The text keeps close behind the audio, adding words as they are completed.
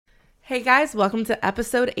Hey guys, welcome to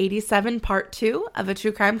episode 87, part 2 of A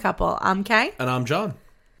True Crime Couple. I'm Kay. And I'm John.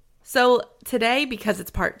 So today, because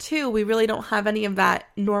it's part 2, we really don't have any of that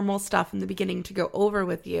normal stuff in the beginning to go over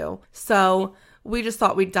with you. So we just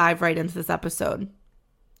thought we'd dive right into this episode.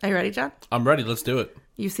 Are you ready, John? I'm ready. Let's do it.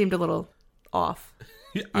 You seemed a little off.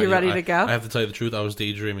 You ready to go? I have to tell you the truth. I was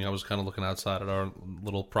daydreaming. I was kind of looking outside at our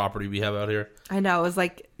little property we have out here. I know. It was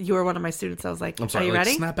like you were one of my students. I was like, I'm sorry, are you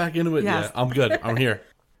ready? Snap back into it. Yes. Yeah, I'm good. I'm here.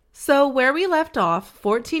 So where we left off,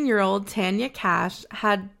 14-year-old Tanya Kach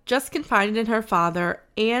had just confided in her father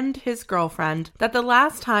and his girlfriend that the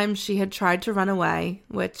last time she had tried to run away,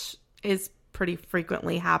 which is pretty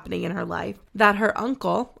frequently happening in her life, that her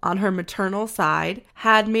uncle, on her maternal side,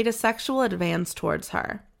 had made a sexual advance towards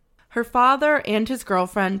her. Her father and his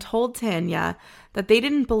girlfriend told Tanya that they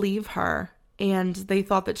didn't believe her and they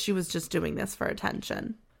thought that she was just doing this for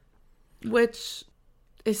attention, which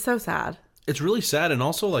is so sad. It's really sad, and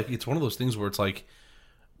also, like, it's one of those things where it's like,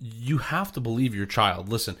 you have to believe your child.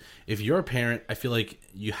 Listen, if you're a parent, I feel like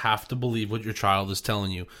you have to believe what your child is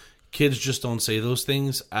telling you. Kids just don't say those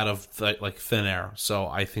things out of, like, thin air. So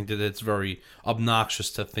I think that it's very obnoxious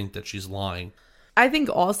to think that she's lying. I think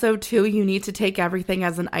also, too, you need to take everything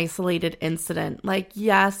as an isolated incident. Like,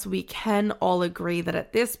 yes, we can all agree that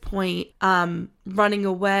at this point, running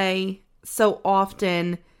away so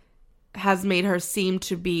often has made her seem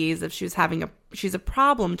to be as if she's a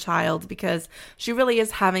problem child, because she really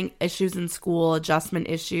is having issues in school, adjustment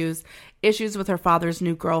issues with her father's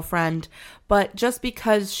new girlfriend. But just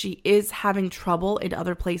because she is having trouble in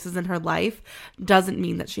other places in her life doesn't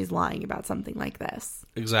mean that she's lying about something like this.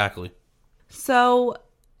 Exactly. So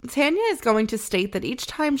Tanya is going to state that each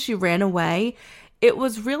time she ran away, it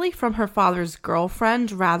was really from her father's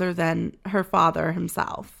girlfriend rather than her father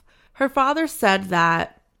himself. Her father said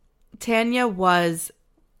that Tanya was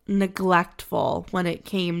neglectful when it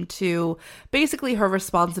came to basically her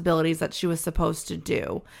responsibilities that she was supposed to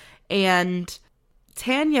do. And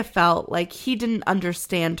Tanya felt like he didn't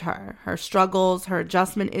understand her struggles, her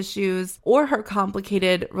adjustment issues, or her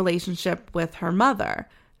complicated relationship with her mother.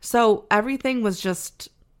 So everything was just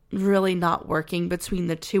really not working between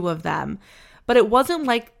the two of them. But it wasn't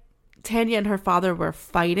like Tanya and her father were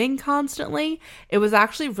fighting constantly. It was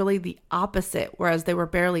actually really the opposite, whereas they were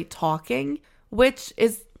barely talking, which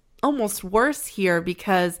is almost worse here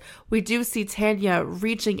because we do see Tanya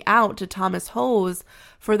reaching out to Thomas Hose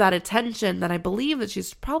for that attention that I believe that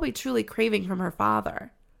she's probably truly craving from her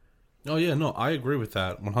father. Oh, yeah, no, I agree with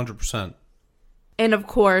that 100%. And of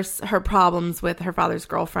course, her problems with her father's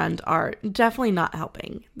girlfriend are definitely not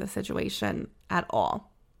helping the situation at all.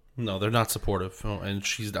 No, they're not supportive, and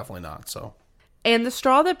she's definitely not, so. And the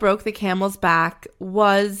straw that broke the camel's back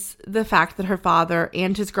was the fact that her father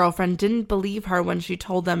and his girlfriend didn't believe her when she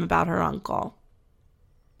told them about her uncle.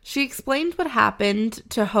 She explained what happened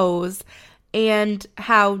to Hose and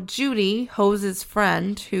how Judy, Hose's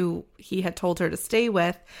friend, who he had told her to stay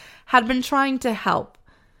with, had been trying to help.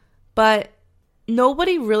 But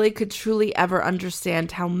nobody really could truly ever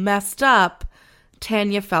understand how messed up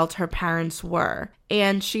Tanya felt her parents were.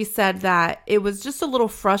 And she said that it was just a little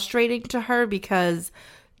frustrating to her because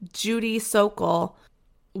Judy Sokol,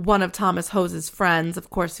 one of Thomas Hose's friends, of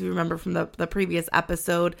course, if you remember from the previous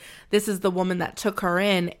episode, this is the woman that took her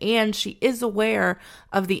in, and she is aware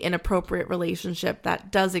of the inappropriate relationship that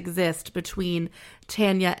does exist between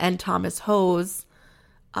Tanya and Thomas Hose.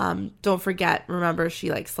 Don't forget, remember,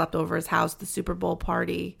 she slept over his house, the Super Bowl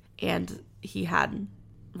party, and he had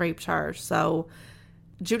raped her. So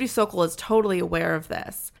Judy Sokol is totally aware of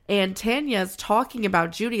this. And Tanya's talking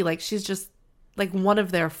about Judy like she's just like one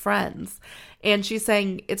of their friends. And she's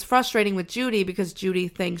saying it's frustrating with Judy because Judy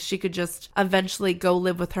thinks she could just eventually go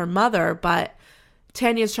live with her mother. But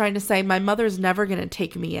Tanya's trying to say, my mother's never going to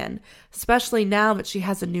take me in, especially now that she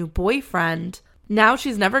has a new boyfriend. Now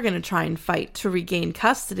she's never going to try and fight to regain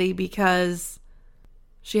custody because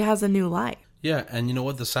she has a new life. Yeah, and you know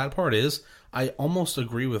what the sad part is? I almost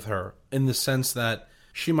agree with her in the sense that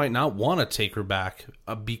she might not want to take her back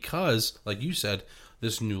because, like you said,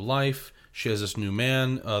 this new life, she has this new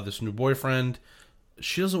man, this new boyfriend.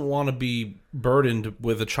 She doesn't want to be burdened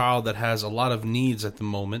with a child that has a lot of needs at the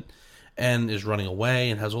moment and is running away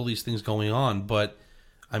and has all these things going on. But,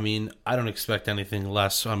 I mean, I don't expect anything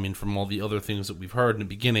less. I mean, from all the other things that we've heard in the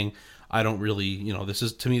beginning, I don't really, this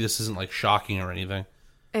isn't like shocking or anything.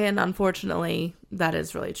 And unfortunately, that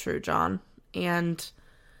is really true, John. And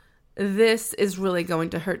this is really going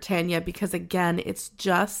to hurt Tanya because, again, it's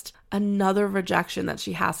just another rejection that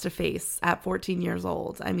she has to face at 14 years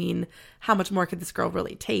old. I mean, how much more could this girl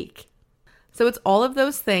really take? So it's all of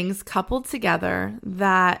those things coupled together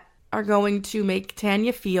that are going to make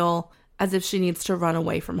Tanya feel as if she needs to run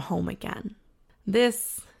away from home again.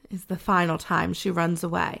 This is the final time she runs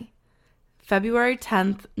away. February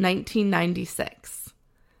 10th, 1996.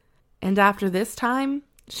 And after this time,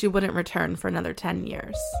 she wouldn't return for another 10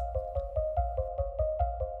 years.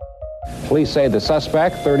 Police say the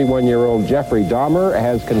suspect, 31-year-old Jeffrey Dahmer,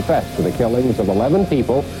 has confessed to the killings of 11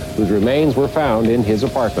 people whose remains were found in his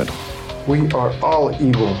apartment. We are all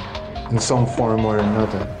evil in some form or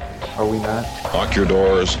another, are we not? Lock your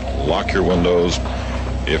doors, lock your windows.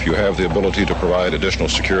 If you have the ability to provide additional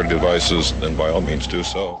security devices, then by all means do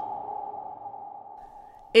so.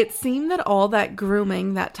 It seemed that all that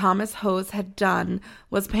grooming that Thomas Hose had done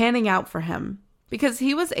was panning out for him, because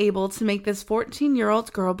he was able to make this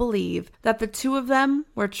 14-year-old girl believe that the two of them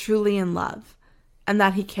were truly in love and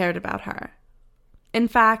that he cared about her. In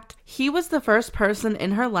fact, he was the first person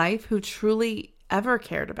in her life who truly ever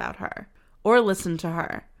cared about her, or listened to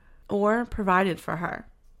her, or provided for her.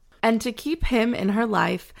 And to keep him in her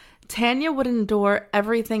life, Tanya would endure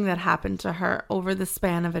everything that happened to her over the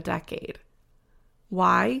span of a decade.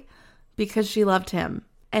 Why? Because she loved him.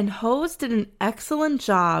 And Hose did an excellent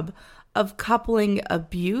job of coupling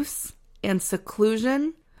abuse and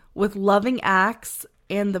seclusion with loving acts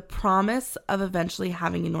and the promise of eventually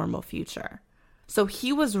having a normal future. So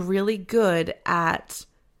he was really good at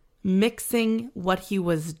mixing what he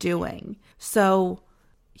was doing. So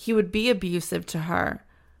he would be abusive to her,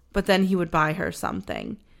 but then he would buy her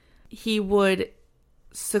something. He would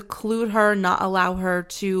seclude her, not allow her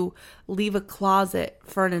to leave a closet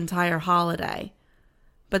for an entire holiday.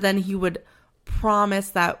 But then he would promise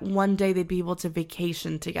that one day they'd be able to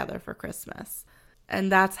vacation together for Christmas.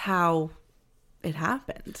 And that's how it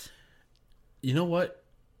happened. You know what?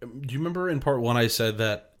 Do you remember in part 1 I said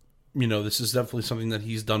that, this is definitely something that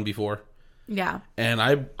he's done before? Yeah.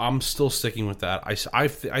 And I'm still sticking with that. I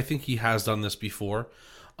think he has done this before.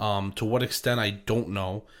 To what extent, I don't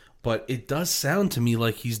know. But it does sound to me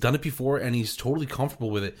like he's done it before and he's totally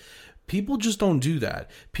comfortable with it. People just don't do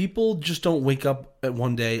that. People just don't wake up at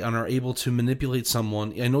one day and are able to manipulate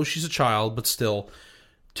someone. I know she's a child, but still,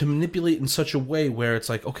 to manipulate in such a way where it's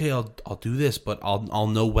like, okay, I'll do this, but I'll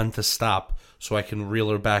know when to stop so I can reel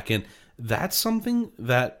her back in. That's something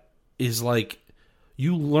that is like,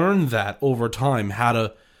 you learn that over time, how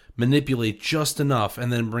to manipulate just enough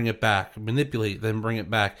and then bring it back. Manipulate, then bring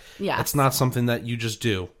it back. Yeah. It's not something that you just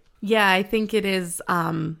do. Yeah, I think it is,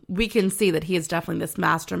 we can see that he is definitely this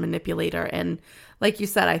master manipulator. And like you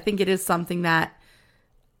said, I think it is something that,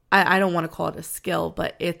 I don't want to call it a skill,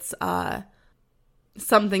 but it's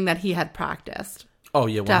something that he had practiced. Oh,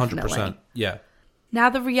 yeah, 100%. Definitely. Yeah.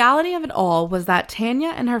 Now, the reality of it all was that Tanya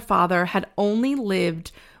and her father had only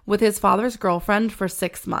lived with his father's girlfriend for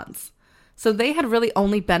 6 months. So they had really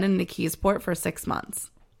only been in Nikisport for 6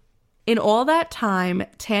 months. In all that time,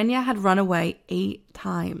 Tanya had run away 8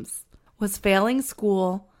 times, was failing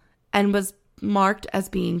school, and was marked as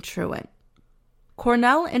being truant.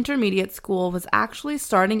 Cornell Intermediate School was actually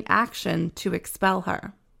starting action to expel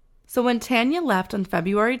her. So when Tanya left on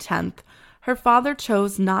February 10th, her father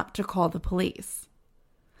chose not to call the police.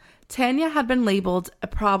 Tanya had been labeled a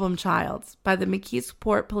problem child by the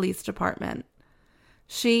McKeesport Police Department.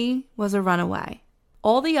 She was a runaway.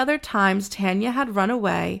 All the other times Tanya had run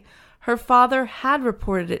away, her father had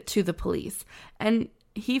reported it to the police, and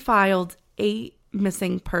he filed 8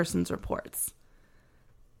 missing persons reports.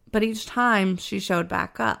 But each time she showed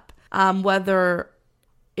back up, whether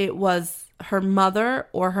it was her mother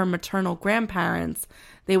or her maternal grandparents,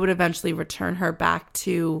 they would eventually return her back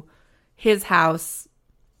to his house,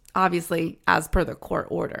 obviously as per the court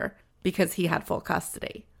order, because he had full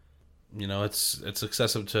custody. It's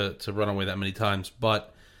excessive to run away that many times,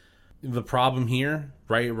 but the problem here,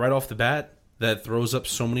 right off the bat, that throws up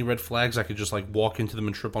so many red flags I could just walk into them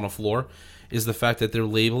and trip on a floor, is the fact that they're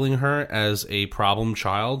labeling her as a problem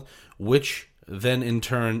child, which then in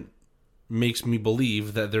turn makes me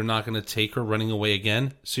believe that they're not going to take her running away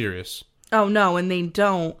again. Serious. Oh, no, and they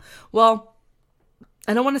don't. Well,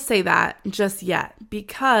 I don't want to say that just yet,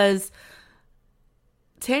 because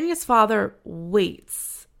Tanya's father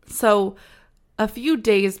waits. So a few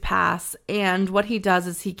days pass, and what he does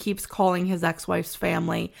is he keeps calling his ex-wife's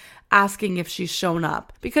family, asking if she's shown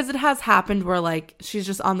up. Because it has happened where, she's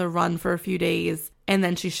just on the run for a few days, and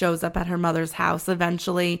then she shows up at her mother's house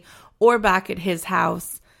eventually, or back at his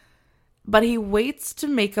house. But he waits to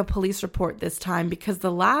make a police report this time, because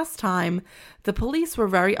the last time, the police were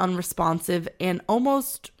very unresponsive and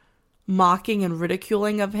almost mocking and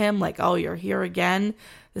ridiculing of him, oh, you're here again?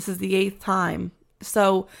 This is the 8th time.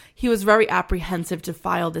 So he was very apprehensive to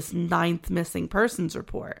file this 9th missing persons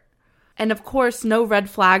report. And of course, no red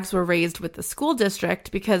flags were raised with the school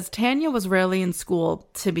district because Tanya was rarely in school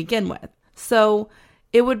to begin with. So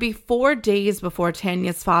it would be 4 days before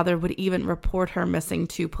Tanya's father would even report her missing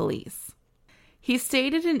to police. He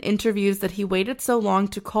stated in interviews that he waited so long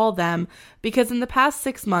to call them because in the past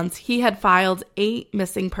 6 months, he had filed 8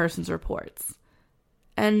 missing persons reports.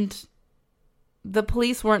 And the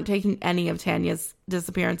police weren't taking any of Tanya's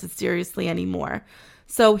disappearances seriously anymore.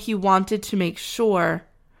 So he wanted to make sure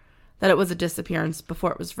that it was a disappearance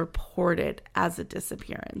before it was reported as a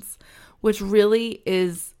disappearance, which really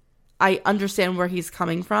is, I understand where he's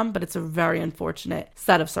coming from, but it's a very unfortunate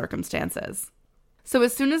set of circumstances. So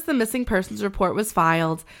as soon as the missing persons report was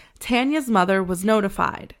filed, Tanya's mother was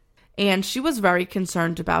notified, and she was very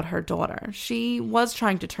concerned about her daughter. She was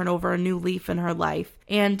trying to turn over a new leaf in her life,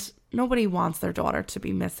 and nobody wants their daughter to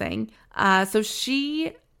be missing. So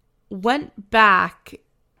she went back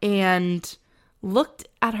and looked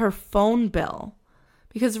at her phone bill,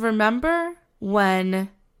 because remember when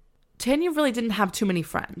Tanya really didn't have too many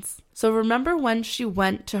friends. So remember when she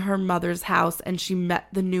went to her mother's house and she met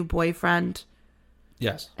the new boyfriend?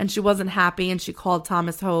 Yes. And she wasn't happy and she called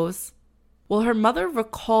Thomas Hose. Well, her mother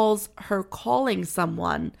recalls her calling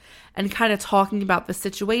someone and kind of talking about the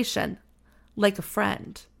situation like a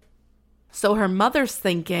friend. So her mother's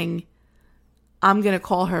thinking, I'm going to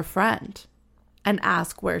call her friend and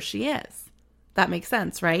ask where she is. That makes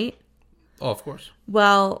sense, right? Oh, of course.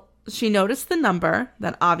 Well, she noticed the number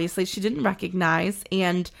that obviously she didn't recognize,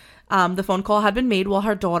 and the phone call had been made while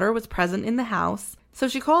her daughter was present in the house. So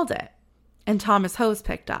she called it, and Thomas Hose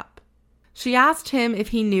picked up. She asked him if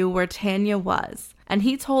he knew where Tanya was, and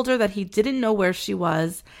he told her that he didn't know where she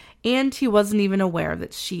was, and he wasn't even aware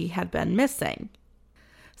that she had been missing.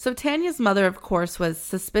 So Tanya's mother, of course, was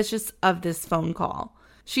suspicious of this phone call.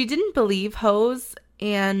 She didn't believe Hose,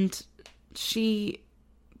 and she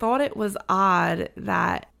thought it was odd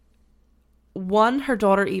that, one, her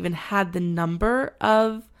daughter even had the number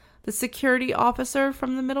of the security officer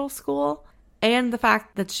from the middle school, and the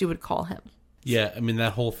fact that she would call him. Yeah, I mean,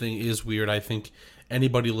 that whole thing is weird. I think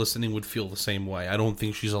anybody listening would feel the same way. I don't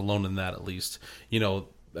think she's alone in that, at least. You know,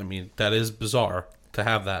 I mean, that is bizarre to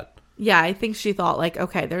have that. Yeah, I think she thought, like,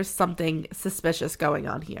 okay, there's something suspicious going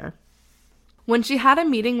on here. When she had a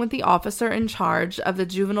meeting with the officer in charge of the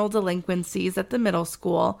juvenile delinquencies at the middle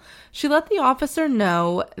school, she let the officer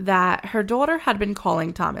know that her daughter had been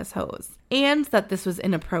calling Thomas Hose and that this was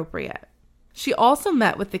inappropriate. She also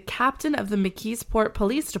met with the captain of the McKeesport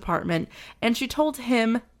Police Department, and she told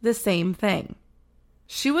him the same thing.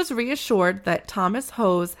 She was reassured that Thomas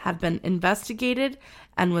Hose had been investigated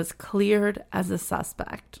and was cleared as a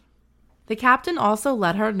suspect. The captain also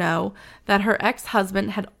let her know that her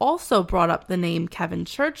ex-husband had also brought up the name Kevin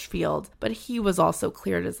Churchfield, but he was also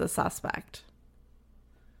cleared as a suspect.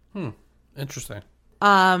 Interesting.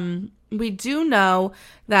 We do know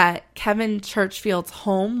that Kevin Churchfield's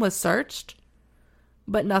home was searched,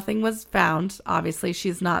 but nothing was found. Obviously,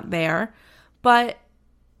 she's not there. But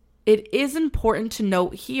it is important to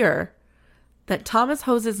note here that Thomas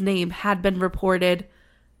Hose's name had been reported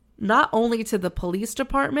not only to the police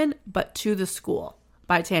department, but to the school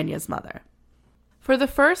by Tanya's mother. For the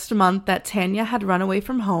first month that Tanya had run away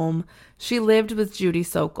from home, she lived with Judy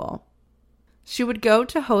Sokol. She would go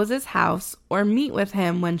to Hose's house or meet with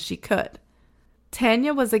him when she could.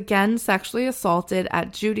 Tanya was again sexually assaulted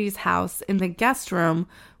at Judy's house in the guest room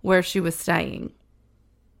where she was staying.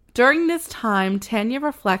 During this time, Tanya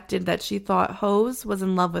reflected that she thought Hose was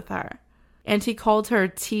in love with her, and he called her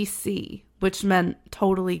TC, which meant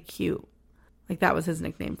totally cute. Like, that was his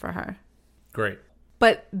nickname for her. Great.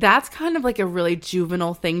 But that's kind of like a really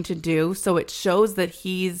juvenile thing to do, so it shows that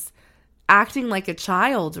he's acting like a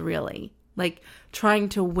child, really. Like, trying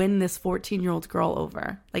to win this 14-year-old girl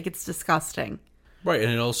over. Like, it's disgusting. Right,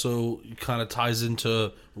 and it also kind of ties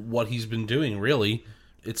into what he's been doing, really.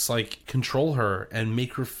 It's like control her and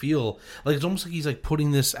make her feel like it's almost like he's like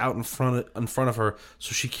putting this out in front of her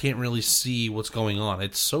so she can't really see what's going on.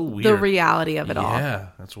 It's so weird. The reality of it all. Yeah,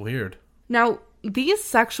 that's weird. Now, these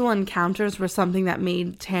sexual encounters were something that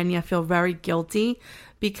made Tanya feel very guilty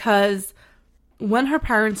because when her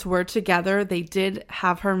parents were together, they did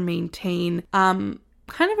have her maintain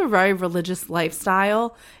kind of a very religious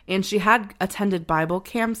lifestyle, and she had attended Bible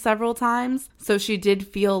camp several times, so she did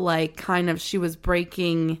feel like kind of she was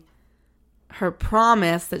breaking her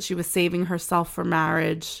promise that she was saving herself for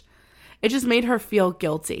marriage. It just made her feel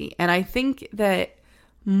guilty, and I think that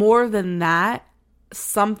more than that,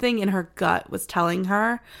 something in her gut was telling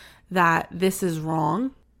her that this is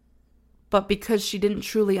wrong, but because she didn't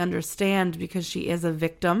truly understand, because she is a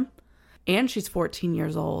victim, and she's 14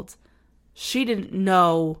 years old, she didn't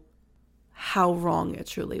know how wrong it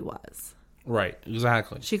truly was. Right,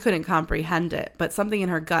 exactly. She couldn't comprehend it, but something in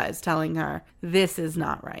her gut is telling her this is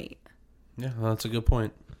not right. Yeah, that's a good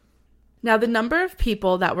point. Now, the number of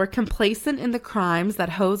people that were complacent in the crimes that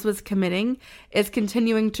Hose was committing is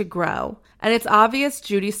continuing to grow, and it's obvious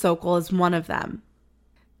Judy Sokol is one of them,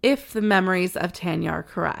 if the memories of Tanya are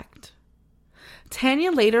correct.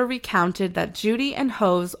 Tanya later recounted that Judy and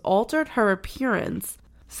Hose altered her appearance,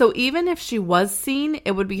 so even if she was seen,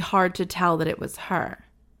 it would be hard to tell that it was her.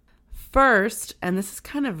 First, and this is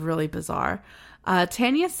kind of really bizarre,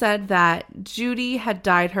 Tanya said that Judy had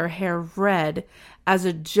dyed her hair red as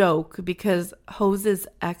a joke because Hose's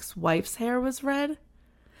ex-wife's hair was red.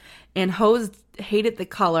 And Hose hated the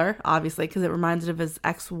color, obviously, because it reminded of his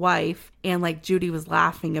ex-wife. And, like, Judy was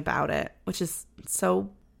laughing about it, which is so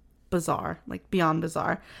bizarre, like, beyond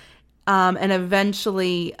bizarre. And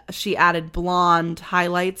eventually she added blonde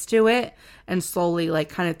highlights to it and slowly, like,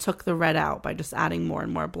 kind of took the red out by just adding more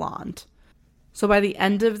and more blonde. So by the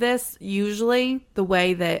end of this, usually the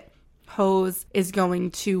way that Hose is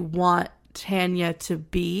going to want Tanya to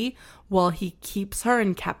be while he keeps her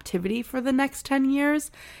in captivity for the next 10 years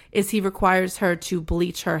is he requires her to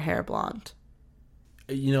bleach her hair blonde.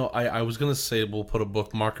 You know, I was going to say we'll put a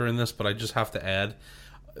bookmarker in this, but I just have to add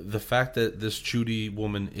the fact that this Judy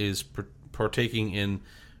woman is partaking in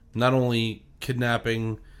not only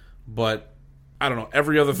kidnapping, but I don't know,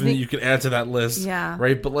 every other thing that you could add to that list. Yeah.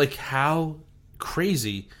 Right? But like how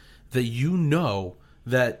crazy that you know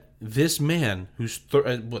that this man who's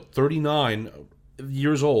 39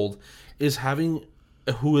 years old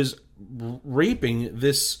who is raping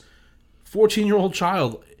this 14-year-old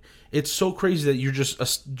child. It's so crazy that you're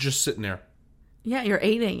just sitting there. Yeah, you're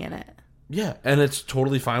aiding in it. Yeah, and it's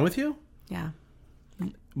totally fine with you? Yeah.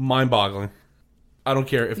 Mind-boggling. I don't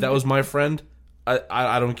care. If that was my friend,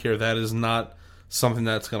 I don't care. That is not something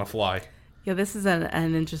that's going to fly. Yeah, this is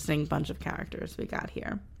an interesting bunch of characters we got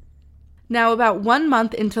here. Now, about 1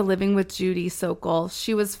 month into living with Judy Sokol,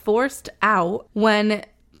 she was forced out when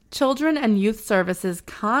Children and Youth Services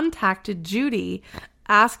contacted Judy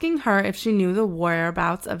asking her if she knew the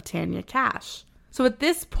whereabouts of Tanya Kach. So at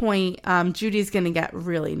this point, Judy's going to get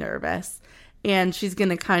really nervous, and she's going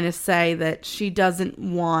to kind of say that she doesn't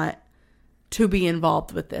want to be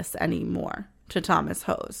involved with this anymore to Thomas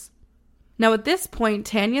Hose. Now at this point,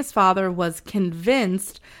 Tanya's father was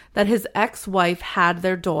convinced that his ex-wife had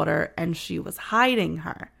their daughter and she was hiding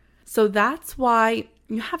her. So that's why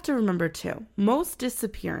you have to remember too, most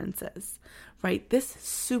disappearances, right? This is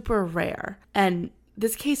super rare. And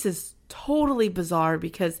this case is totally bizarre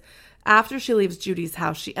because after she leaves Judy's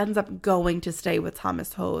house, she ends up going to stay with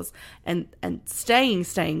Thomas Hose and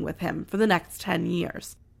staying with him for the next 10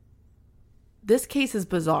 years. This case is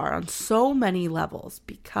bizarre on so many levels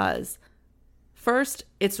because first,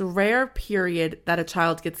 it's a rare period that a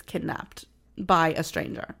child gets kidnapped by a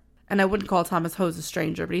stranger. And I wouldn't call Thomas Hose a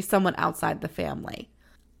stranger, but he's someone outside the family.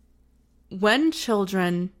 When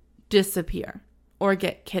children disappear or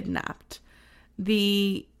get kidnapped,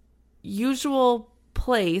 the usual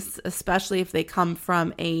place, especially if they come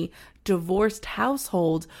from a divorced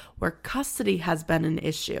household where custody has been an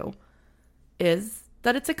issue, is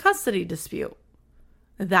that it's a custody dispute.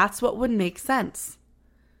 That's what would make sense.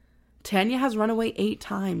 Tanya has run away 8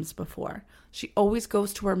 times before. She always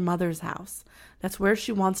goes to her mother's house. That's where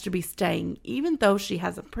she wants to be staying, even though she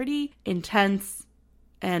has a pretty intense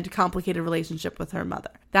and complicated relationship with her mother.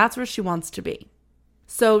 That's where she wants to be.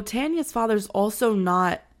 So Tanya's father's also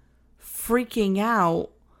not freaking out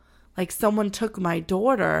like someone took my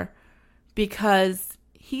daughter because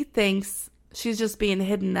he thinks she's just being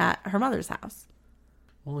hidden at her mother's house.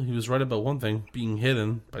 Well, he was right about one thing, being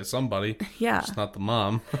hidden by somebody. Yeah. It's not the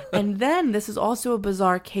mom. And then this is also a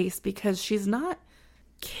bizarre case because she's not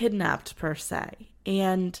kidnapped per se.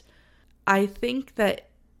 And I think that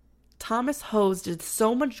Thomas Hose did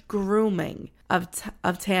so much grooming of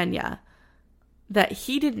Tanya that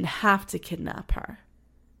he didn't have to kidnap her.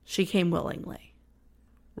 She came willingly.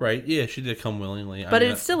 Right, yeah, she did come willingly. But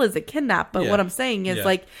it still is a kidnap. But yeah, what I'm saying is,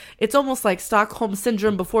 like, it's almost like Stockholm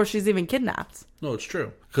Syndrome before she's even kidnapped. No, it's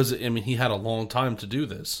true. Because, I mean, he had a long time to do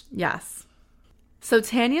this. Yes. So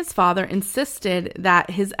Tanya's father insisted that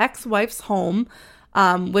his ex-wife's home,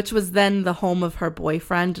 which was then the home of her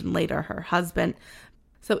boyfriend and later her husband.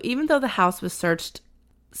 So even though the house was searched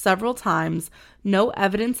several times, no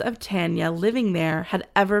evidence of Tanya living there had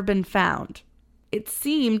ever been found. It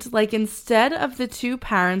seemed like instead of the two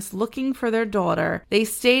parents looking for their daughter, they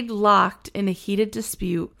stayed locked in a heated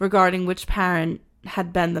dispute regarding which parent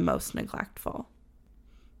had been the most neglectful.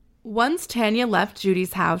 Once Tanya left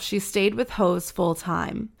Judy's house, she stayed with Hose full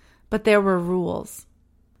time, but there were rules.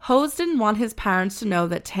 Hose didn't want his parents to know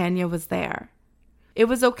that Tanya was there. It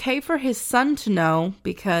was okay for his son to know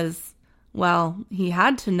because, well, he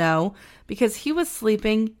had to know because he was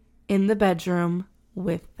sleeping in the bedroom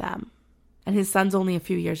with them. And his son's only a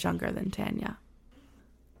few years younger than Tanya.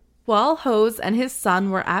 While Hose and his son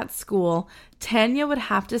were at school, Tanya would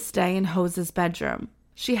have to stay in Hose's bedroom.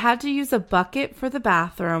 She had to use a bucket for the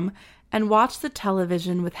bathroom and watch the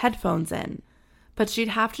television with headphones in. But she'd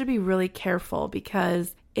have to be really careful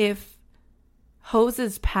because if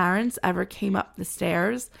Hose's parents ever came up the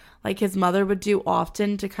stairs, like his mother would do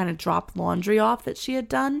often to kind of drop laundry off that she had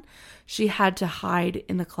done, she had to hide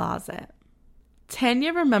in the closet.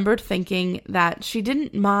 Tanya remembered thinking that she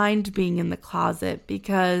didn't mind being in the closet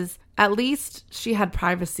because at least she had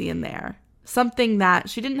privacy in there. Something that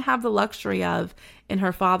she didn't have the luxury of in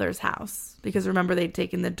her father's house because remember they'd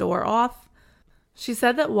taken the door off. She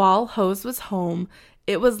said that while Hose was home,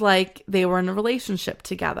 it was like they were in a relationship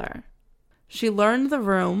together. She learned the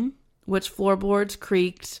room, which floorboards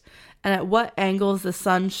creaked, and at what angles the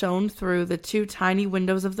sun shone through the two tiny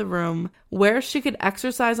windows of the room, where she could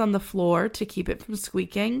exercise on the floor to keep it from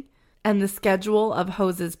squeaking, and the schedule of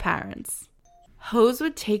Hose's parents. Hose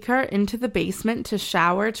would take her into the basement to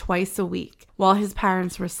shower twice a week while his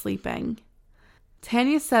parents were sleeping.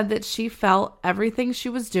 Tanya said that she felt everything she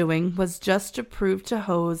was doing was just to prove to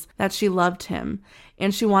Hose that she loved him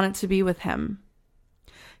and she wanted to be with him.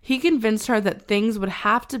 He convinced her that things would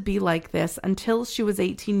have to be like this until she was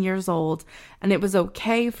 18 years old and it was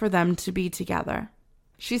okay for them to be together.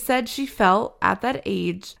 She said she felt at that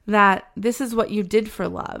age that this is what you did for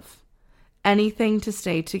love, anything to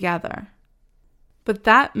stay together. But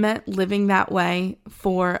that meant living that way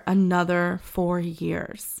for another 4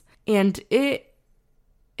 years. And it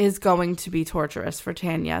is going to be torturous for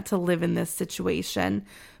Tanya to live in this situation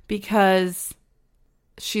because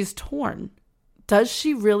she's torn. Does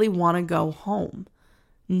she really want to go home?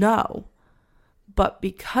 No. But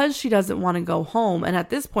because she doesn't want to go home, and at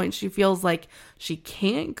this point she feels like she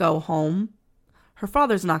can't go home, her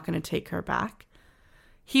father's not going to take her back.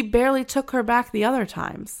 He barely took her back the other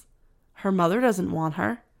times. Her mother doesn't want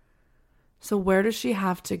her. So where does she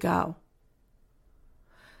have to go?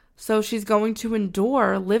 So she's going to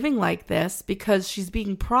endure living like this because she's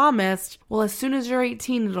being promised, well, as soon as you're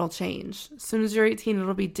 18, it'll change. As soon as you're 18,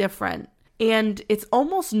 it'll be different. And it's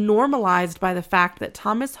almost normalized by the fact that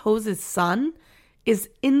Thomas Hose's son is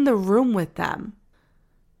in the room with them.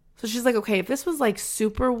 So she's like, okay, if this was like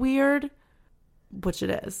super weird, which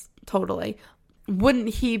it is, totally, wouldn't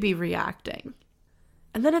he be reacting?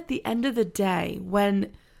 And then at the end of the day,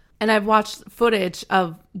 and I've watched footage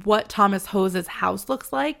of what Thomas Hose's house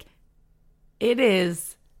looks like, it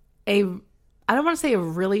is I don't want to say a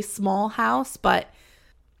really small house, but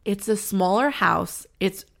it's a smaller house.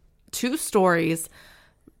 It's 2 stories,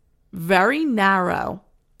 very narrow,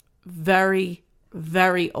 very,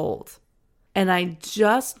 very old. And I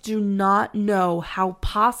just do not know how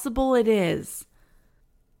possible it is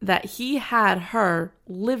that he had her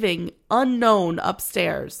living unknown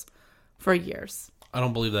upstairs for years. I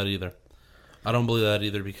don't believe that either. I don't believe that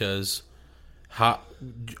either because so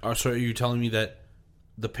are you telling me that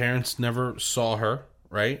the parents never saw her,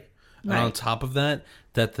 right? And on top of that,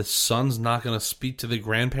 that the son's not going to speak to the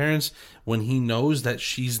grandparents when he knows that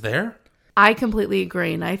she's there? I completely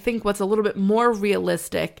agree. And I think what's a little bit more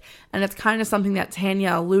realistic, and it's kind of something that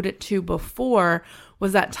Tanya alluded to before,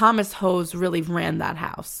 was that Thomas Hose really ran that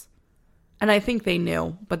house. And I think they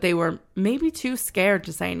knew, but they were maybe too scared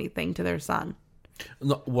to say anything to their son.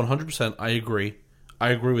 No, 100%, I agree. I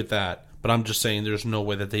agree with that. But I'm just saying there's no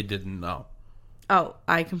way that they didn't know. Oh,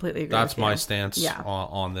 I completely agree. That's my stance Yeah.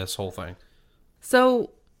 on this whole thing.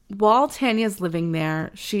 So while Tanya's living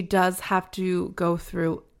there, she does have to go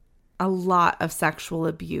through a lot of sexual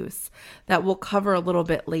abuse that we'll cover a little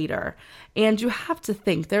bit later. And you have to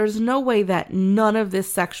think, there's no way that none of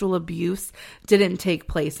this sexual abuse didn't take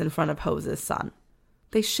place in front of Hose's son.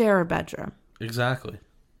 They share a bedroom. Exactly.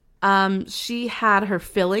 She had her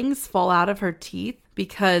fillings fall out of her teeth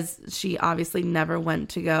because she obviously never went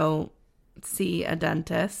to go see a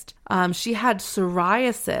dentist. She had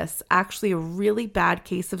psoriasis, actually a really bad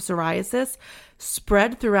case of psoriasis,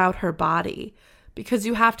 spread throughout her body. Because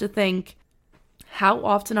you have to think, how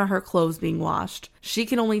often are her clothes being washed? She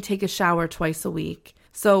can only take a shower twice a week.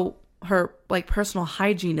 So her personal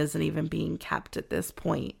hygiene isn't even being kept at this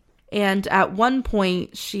point. And at one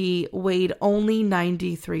point, she weighed only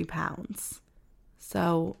 93 pounds.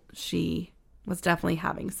 So she was definitely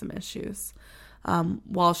having some issues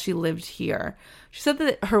while she lived here. She said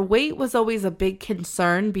that her weight was always a big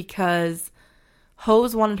concern because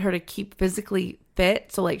Hose wanted her to keep physically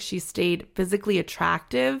fit, so like she stayed physically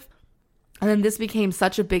attractive. And then this became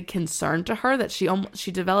such a big concern to her that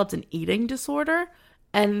she developed an eating disorder.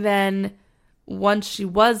 And then once she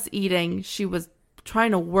was eating, she was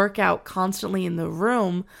trying to work out constantly in the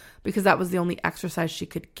room because that was the only exercise she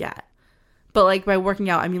could get. But like by working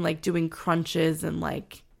out, I mean like doing crunches and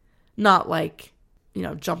like not like, you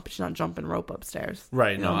know, she's not jumping rope upstairs.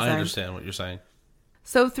 Right. You know No, I saying? understand what you're saying.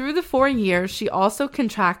 So through the 4 years, she also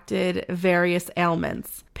contracted various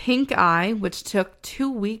ailments. Pink eye, which took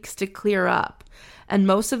 2 weeks to clear up. And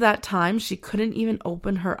most of that time, she couldn't even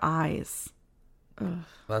open her eyes. Ugh.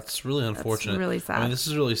 That's really unfortunate. That's really sad. I mean, this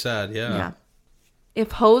is really sad, yeah.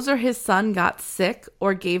 If Hose or his son got sick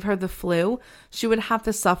or gave her the flu, she would have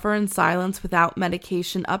to suffer in silence without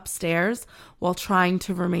medication upstairs while trying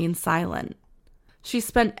to remain silent. She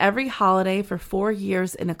spent every holiday for 4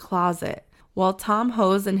 years in a closet, while Tom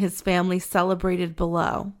Hose and his family celebrated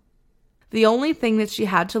below. The only thing that she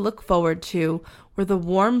had to look forward to were the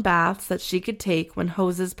warm baths that she could take when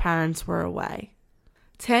Hose's parents were away.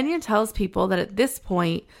 Tanya tells people that at this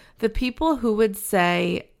point, the people who would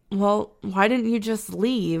say, well, why didn't you just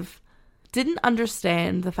leave, didn't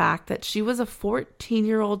understand the fact that she was a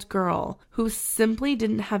 14-year-old girl who simply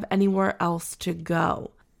didn't have anywhere else to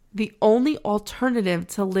go. The only alternative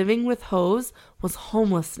to living with Hose was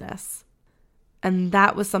homelessness. And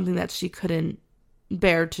that was something that she couldn't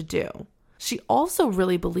bear to do. She also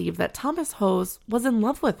really believed that Thomas Hose was in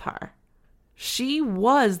love with her. She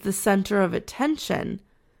was the center of attention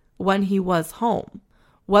when he was home.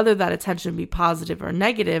 Whether that attention be positive or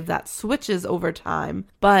negative, that switches over time,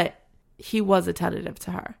 but he was attentive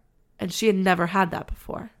to her. And she had never had that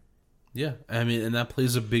before. Yeah, I mean, and that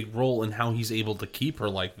plays a big role in how he's able to keep her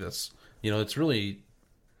like this. You know,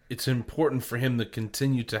 it's important for him to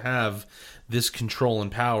continue to have this control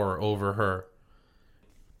and power over her.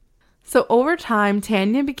 So over time,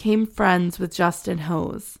 Tanya became friends with Justin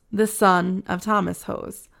Hose, the son of Thomas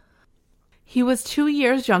Hose. He was 2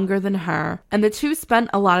 years younger than her, and the two spent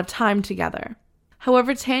a lot of time together.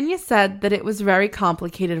 However, Tanya said that it was a very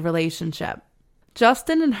complicated relationship.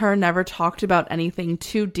 Justin and her never talked about anything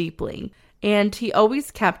too deeply, and he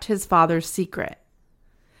always kept his father's secret.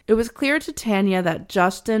 It was clear to Tanya that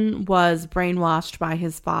Justin was brainwashed by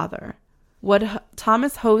his father. What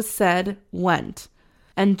Thomas Hose said went,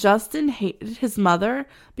 and Justin hated his mother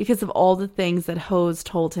because of all the things that Hose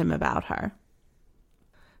told him about her.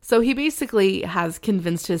 So he basically has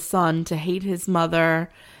convinced his son to hate his mother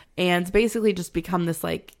and basically just become this,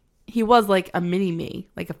 like, he was like a mini-me,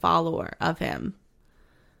 like a follower of him.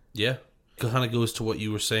 Yeah. Kind of goes to what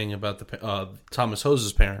you were saying about the Thomas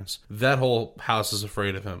Hose's parents. That whole house is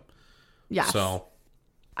afraid of him. Yes. So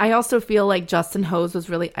I also feel like Justin Hose was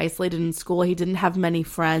really isolated in school. He didn't have many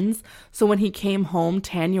friends. So when he came home,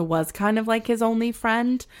 Tanya was kind of like his only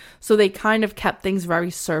friend. So they kind of kept things very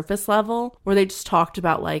surface level, where they just talked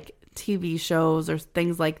about like TV shows or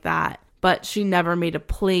things like that. But she never made a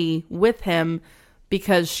plea with him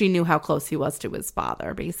because she knew how close he was to his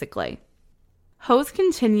father, basically. Hose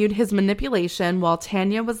continued his manipulation while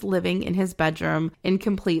Tanya was living in his bedroom in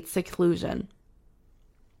complete seclusion.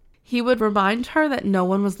 He would remind her that no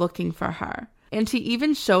one was looking for her, and he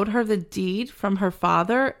even showed her the deed from her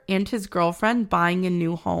father and his girlfriend buying a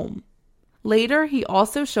new home. Later, he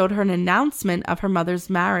also showed her an announcement of her mother's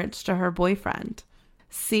marriage to her boyfriend.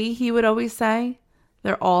 "See," he would always say,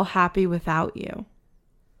 "they're all happy without you."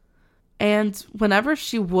 And whenever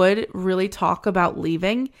she would really talk about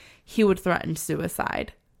leaving, he would threaten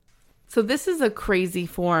suicide. So this is two crazy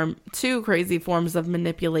forms of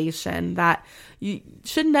manipulation that you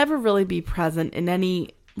should never really be present in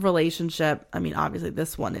any relationship. I mean, obviously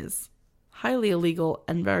this one is highly illegal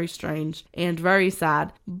and very strange and very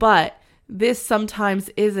sad, but this sometimes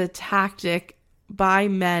is a tactic by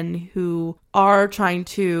men who are trying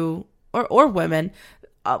to, or women,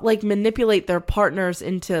 like manipulate their partners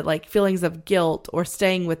into like feelings of guilt or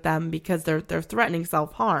staying with them because they're threatening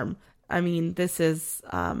self-harm. I mean, this is,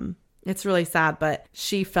 it's really sad, but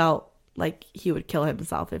she felt like he would kill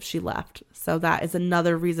himself if she left. So that is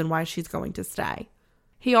another reason why she's going to stay.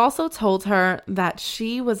 He also told her that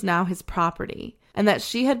she was now his property and that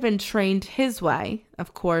she had been trained his way,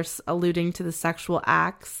 of course, alluding to the sexual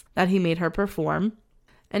acts that he made her perform.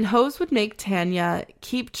 And Hose would make Tanya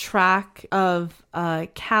keep track of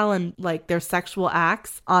their sexual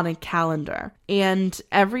acts on a calendar. And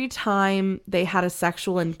every time they had a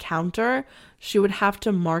sexual encounter, she would have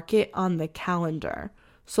to mark it on the calendar.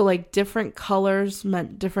 So like different colors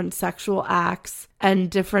meant different sexual acts and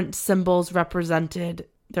different symbols represented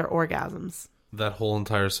their orgasms. that whole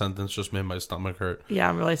entire sentence just made my stomach hurt. Yeah,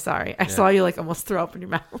 I'm really sorry. I saw you like almost throw up in your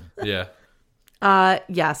mouth. Yeah.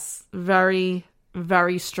 Yes. Very,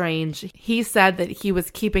 very strange. He said that he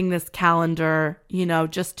was keeping this calendar,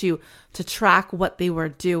 just to track what they were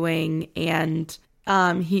doing. And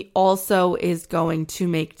he also is going to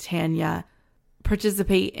make Tanya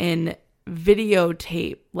participate in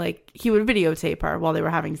videotape. Like, he would videotape her while they were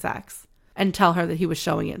having sex and tell her that he was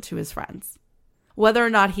showing it to his friends. Whether or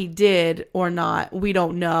not he did or not, we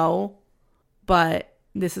don't know. But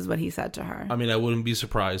this is what he said to her. I mean, I wouldn't be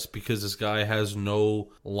surprised because this guy has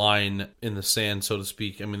no line in the sand, so to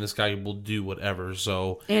speak. I mean, this guy will do whatever,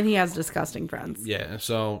 so... And he has disgusting friends. Yeah,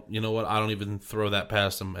 so, you know what? I don't even throw that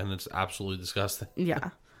past him, and it's absolutely disgusting.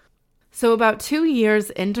 Yeah. So about 2 years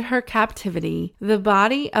into her captivity, the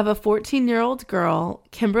body of a 14-year-old girl,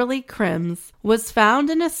 Kimberly Crims, was found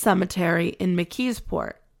in a cemetery in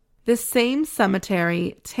McKeesport. The same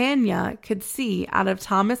cemetery Tanya could see out of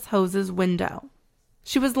Thomas Hose's window.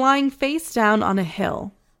 She was lying face down on a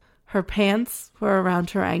hill. Her pants were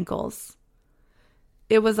around her ankles.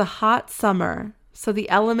 It was a hot summer, so the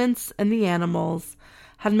elements and the animals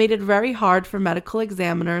had made it very hard for medical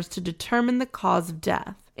examiners to determine the cause of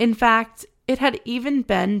death. In fact, it had even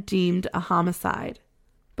been deemed a homicide.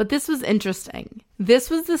 But this was interesting. This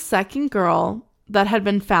was the second girl that had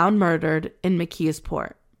been found murdered in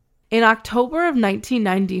McKeesport. In October of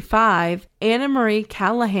 1995, Anna Marie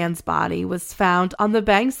Callahan's body was found on the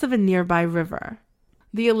banks of a nearby river.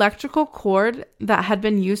 The electrical cord that had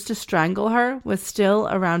been used to strangle her was still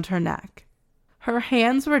around her neck. Her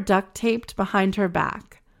hands were duct taped behind her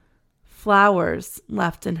back. Flowers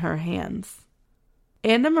left in her hands.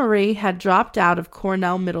 Anna Marie had dropped out of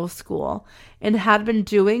Cornell Middle School and had been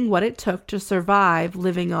doing what it took to survive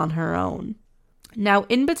living on her own. Now,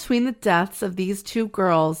 in between the deaths of these two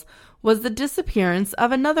girls was the disappearance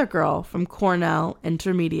of another girl from Cornell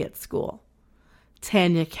Intermediate School,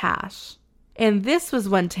 Tanya Kach. And this was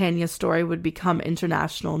when Tanya's story would become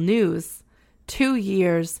international news 2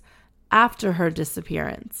 years after her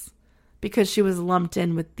disappearance, because she was lumped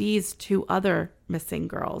in with these two other missing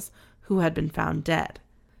girls who had been found dead.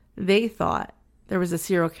 They thought there was a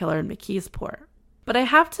serial killer in McKeesport. But I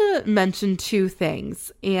have to mention two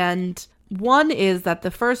things, and one is that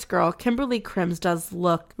the first girl, Kimberly Crims, does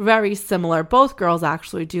look very similar. Both girls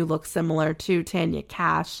actually do look similar to Tanya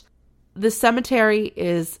Kach. The cemetery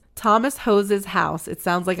is Thomas Hose's house. It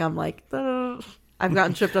sounds like I'm like, I've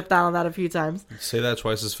gotten tripped up down on that a few times. Say that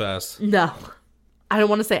twice as fast. No, I don't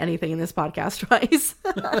want to say anything in this podcast twice.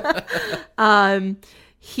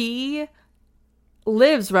 He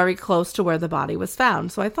lives very close to where the body was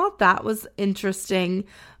found. So I thought that was interesting.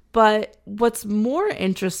 But what's more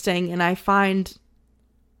interesting, and I find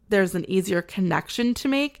there's an easier connection to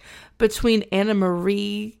make between Anna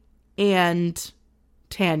Marie and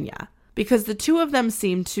Tanya, because the two of them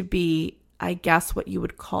seem to be, I guess, what you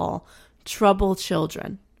would call trouble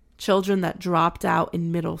children that dropped out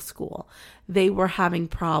in middle school. They were having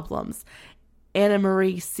problems. Anna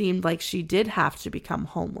Marie seemed like she did have to become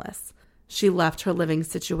homeless. She left her living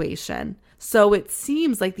situation. So it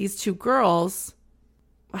seems like these two girls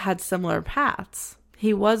had similar paths.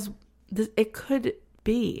 It could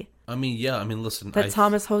be. I mean, yeah, I mean, listen. That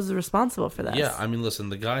Thomas Hose is responsible for this. Yeah, I mean, listen,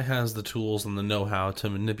 the guy has the tools and the know-how to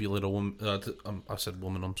manipulate a woman. I said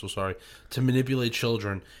woman, I'm so sorry. To manipulate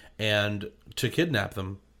children and to kidnap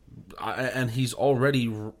them. And he's already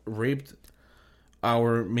raped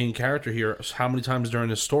our main character here how many times during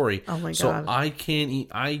this story. Oh my God. So I can't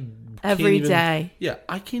every day. Yeah,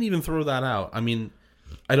 I can't even throw that out. I mean,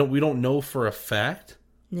 we don't know for a fact.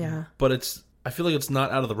 Yeah. But I feel like it's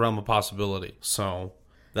not out of the realm of possibility. So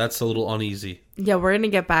that's a little uneasy. Yeah, we're going to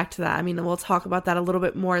get back to that. I mean, we'll talk about that a little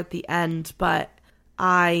bit more at the end, but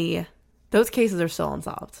those cases are still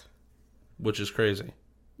unsolved. Which is crazy.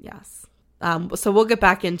 Yes. So we'll get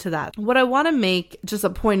back into that. What I want to make just a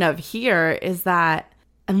point of here is that,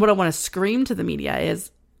 and what I want to scream to the media is,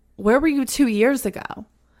 where were you 2 years ago?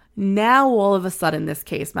 Now all of a sudden this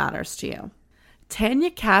case matters to you. Tanya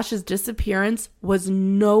Kach's disappearance was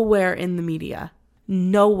nowhere in the media.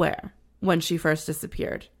 Nowhere when she first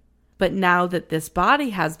disappeared. But now that this body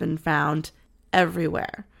has been found,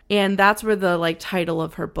 everywhere. And that's where the title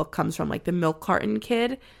of her book comes from, the milk carton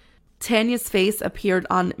kid. Tanya's face appeared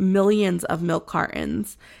on millions of milk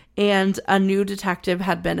cartons, and a new detective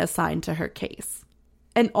had been assigned to her case.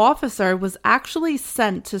 An officer was actually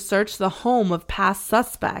sent to search the home of past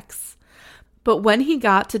suspects. But when he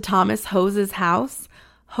got to Thomas Hose's house,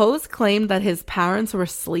 Hose claimed that his parents were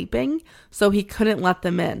sleeping, so he couldn't let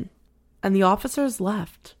them in. And the officers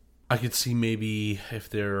left. I could see maybe if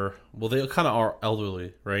they kind of are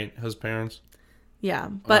elderly, right? His parents? Yeah,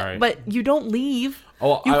 but right. but you don't leave.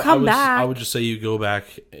 Oh, you come back. I would just say you go back,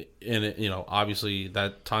 and obviously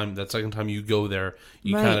that second time you go there,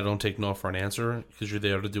 you Right. kind of don't take no for an answer because you're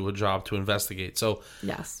there to do a job to investigate. So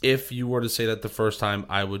Yes. if you were to say that the first time,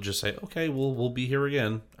 I would just say, okay, we'll be here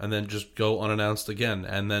again, and then just go unannounced again,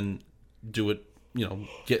 and then do it.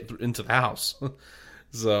 Get into the house.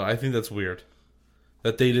 So I think that's weird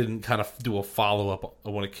that they didn't kind of do a follow up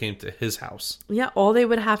when it came to his house. Yeah, all they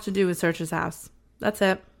would have to do is search his house. That's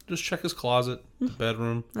it. Just check his closet, the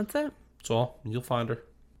bedroom. That's it. That's all. You'll find her.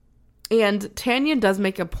 And Tanya does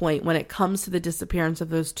make a point when it comes to the disappearance of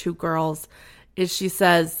those two girls, is she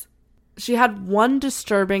says she had one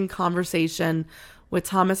disturbing conversation with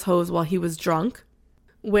Thomas Hose while he was drunk,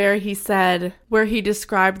 where he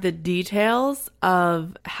described the details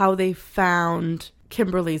of how they found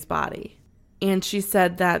Kimberly's body. And she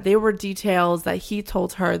said that they were details that he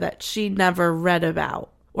told her that she never read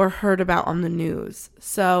about or heard about on the news.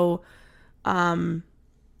 So, that's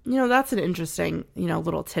an interesting,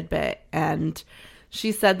 little tidbit. And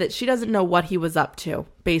she said that she doesn't know what he was up to,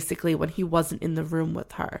 basically, when he wasn't in the room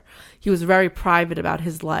with her. He was very private about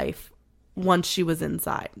his life once she was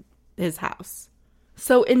inside his house.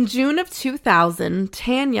 So in June of 2000,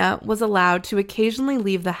 Tanya was allowed to occasionally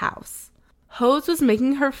leave the house. Hose was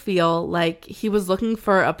making her feel like he was looking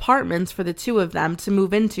for apartments for the two of them to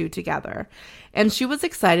move into together, and she was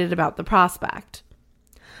excited about the prospect.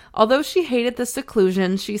 Although she hated the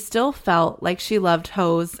seclusion, she still felt like she loved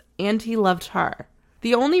Hose and he loved her.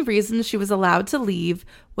 The only reason she was allowed to leave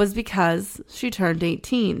was because she turned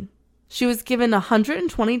 18. She was given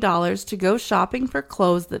 $120 to go shopping for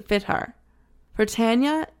clothes that fit her. For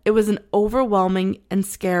Tanya, it was an overwhelming and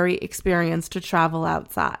scary experience to travel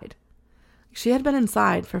outside. She had been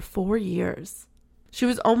inside for 4 years. She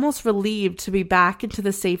was almost relieved to be back into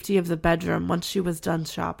the safety of the bedroom once she was done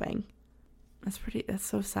shopping. That's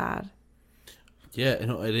so sad. Yeah,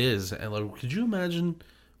 it is. And could you imagine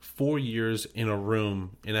 4 years in a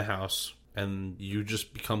room, in a house, and you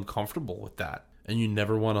just become comfortable with that, and you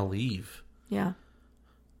never want to leave? Yeah.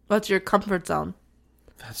 What's your comfort zone?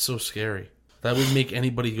 That's so scary. That would make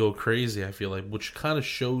anybody go crazy, I feel like, which kind of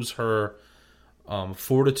shows her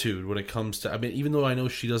fortitude when it comes to... I mean, even though I know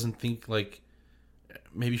she doesn't think,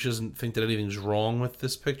 maybe she doesn't think that anything's wrong with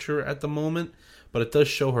this picture at the moment, but it does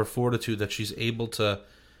show her fortitude that she's able to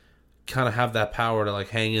kind of have that power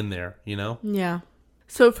to, hang in there, Yeah.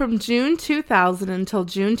 So from June 2000 until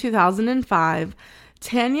June 2005,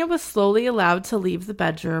 Tanya was slowly allowed to leave the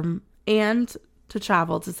bedroom and to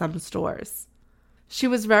travel to some stores. She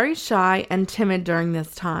was very shy and timid during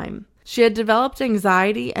this time. She had developed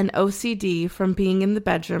anxiety and OCD from being in the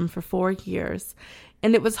bedroom for 4 years,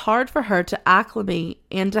 and it was hard for her to acclimate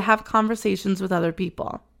and to have conversations with other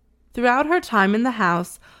people. Throughout her time in the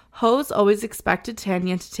house, Hose always expected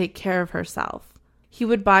Tanya to take care of herself. He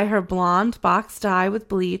would buy her blonde box dye with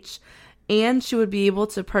bleach, and she would be able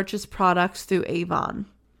to purchase products through Avon.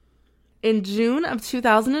 In June of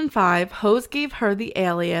 2005, Hose gave her the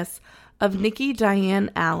alias of Nikki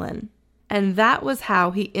Diane Allen, and that was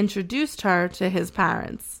how he introduced her to his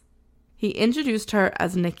parents. He introduced her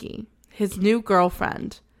as Nikki, his new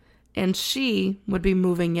girlfriend, and she would be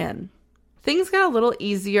moving in. Things got a little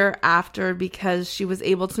easier after because she was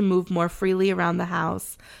able to move more freely around the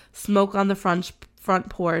house, smoke on the front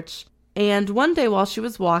porch, and one day while she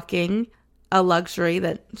was walking, a luxury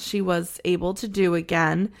that she was able to do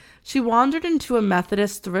again, she wandered into a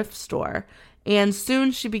Methodist thrift store, and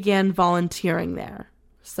soon she began volunteering there.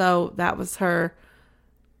 So that was her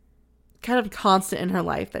kind of constant in her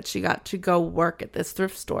life, that she got to go work at this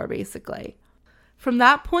thrift store, basically. From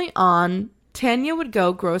that point on, Tanya would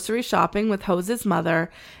go grocery shopping with Hose's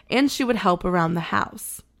mother, and she would help around the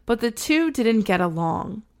house. But the two didn't get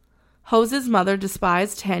along. Hose's mother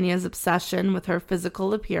despised Tanya's obsession with her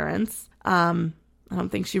physical appearance. I don't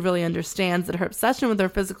think she really understands that her obsession with her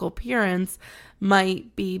physical appearance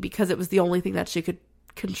might be because it was the only thing that she could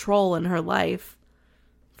control in her life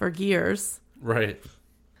for years. Right.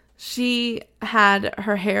 She had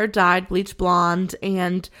her hair dyed bleach blonde,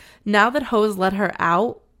 and now that Hose let her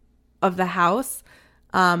out of the house,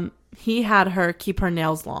 he had her keep her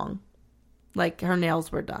nails long. Her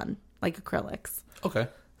nails were done, like acrylics. Okay.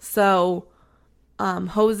 So,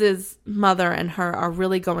 Hose's mother and her are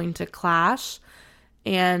really going to clash.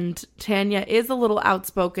 And Tanya is a little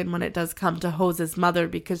outspoken when it does come to Hose's mother,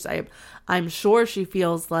 because I'm sure she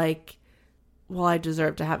feels like, well, I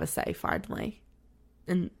deserve to have a say finally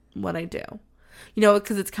in what I do.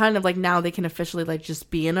 Because it's kind of like now they can officially just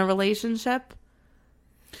be in a relationship.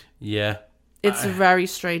 Yeah. It's a very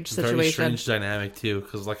strange situation. Very strange dynamic too,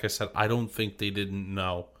 because like I said, I don't think they didn't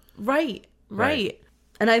know. Right. Right.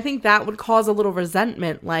 And I think that would cause a little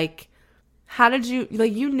resentment. Like, how did you,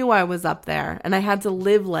 like, you knew I was up there and I had to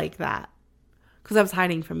live like that because I was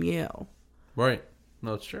hiding from you. Right.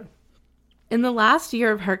 No, it's true. In the last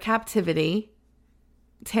year of her captivity,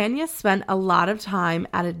 Tanya spent a lot of time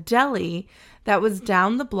at a deli that was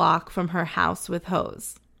down the block from her house with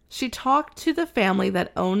Hose. She talked to the family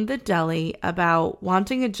that owned the deli about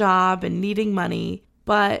wanting a job and needing money,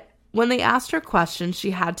 but when they asked her questions,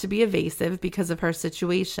 she had to be evasive because of her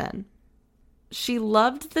situation. She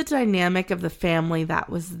loved the dynamic of the family that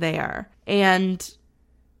was there, and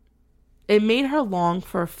it made her long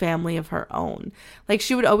for a family of her own. Like,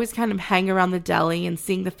 she would always kind of hang around the deli and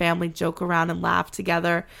seeing the family joke around and laugh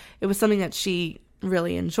together. It was something that she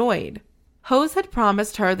really enjoyed. Hose had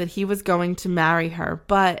promised her that he was going to marry her,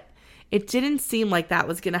 but it didn't seem like that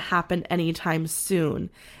was going to happen anytime soon.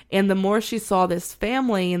 And the more she saw this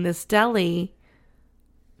family in this deli,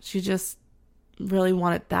 she just really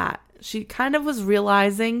wanted that. She kind of was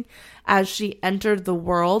realizing as she entered the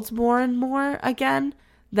world more and more again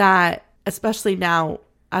that, especially now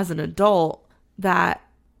as an adult, that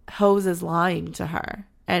Hose is lying to her.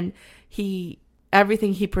 And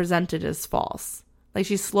everything he presented is false. Like,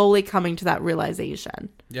 she's slowly coming to that realization.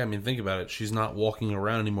 Yeah, I mean, think about it. She's not walking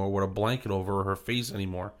around anymore with a blanket over her face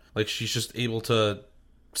anymore. Like, she's just able to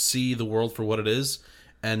see the world for what it is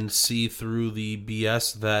and see through the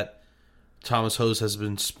BS that Thomas Hose has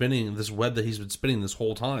been spinning, this web that he's been spinning this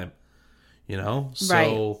whole time. You know? So,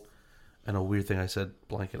 right. And a weird thing I said,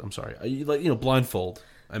 blanket, I'm sorry. Blindfold.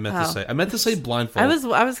 I meant to say blindfold.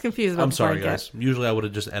 I was confused about I'm sorry, blanket. guys. Usually I would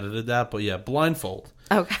have just edited that, but yeah, blindfold.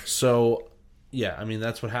 Okay. So, yeah, I mean,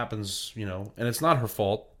 that's what happens, and it's not her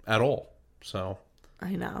fault at all. So,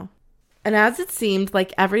 I know. And as it seemed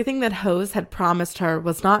like everything that Hose had promised her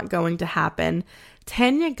was not going to happen,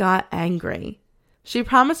 Tanya got angry. She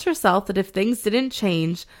promised herself that if things didn't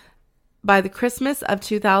change by the Christmas of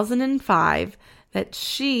 2005, that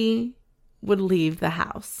she would leave the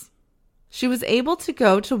house. She was able to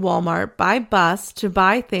go to Walmart by bus to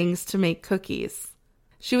buy things to make cookies.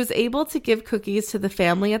 She was able to give cookies to the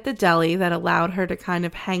family at the deli that allowed her to kind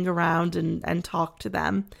of hang around and talk to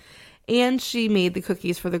them. And she made the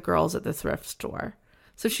cookies for the girls at the thrift store.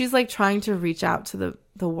 So she's like trying to reach out to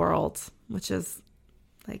the world, which is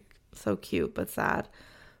like so cute but sad.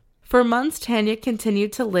 For months, Tanya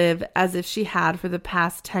continued to live as if she had for the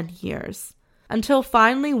past 10 years. Until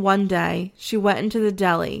finally one day, she went into the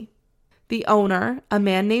deli. The owner, a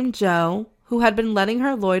man named Joe, who had been letting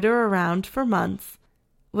her loiter around for months,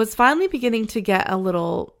 was finally beginning to get a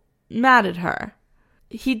little mad at her.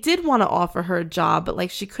 He did want to offer her a job, but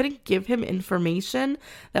she couldn't give him information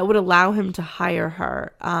that would allow him to hire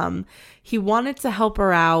her. He wanted to help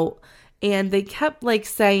her out, and they kept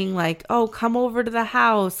saying oh, come over to the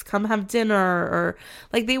house, come have dinner, or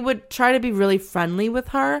they would try to be really friendly with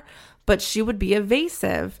her, but she would be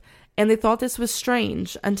evasive. And they thought this was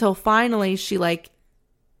strange until finally she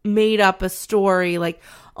made up a story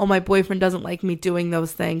oh, my boyfriend doesn't like me doing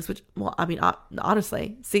those things, which, well, I mean,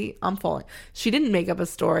 honestly, see, I'm falling. She didn't make up a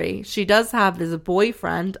story. She does have this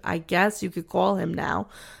boyfriend, I guess you could call him now,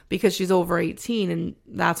 because she's over 18 and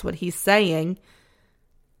that's what he's saying,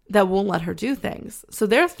 that won't let her do things. So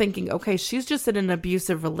they're thinking, okay, she's just in an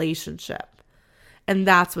abusive relationship. And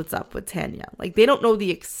that's what's up with Tanya. They don't know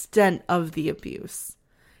the extent of the abuse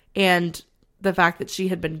and the fact that she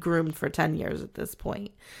had been groomed for 10 years at this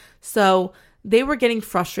point. So they were getting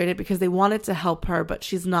frustrated because they wanted to help her, but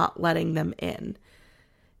she's not letting them in.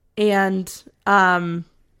 And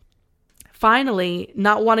finally,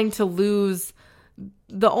 not wanting to lose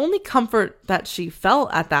the only comfort that she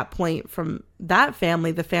felt at that point from that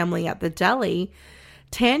family, the family at the deli,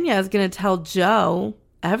 Tanya is going to tell Joe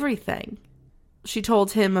everything. She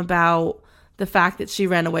told him about the fact that she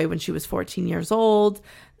ran away when she was 14 years old,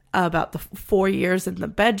 about the 4 years in the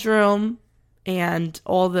bedroom, and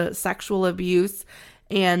all the sexual abuse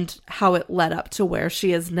and how it led up to where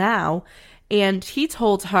she is now. And he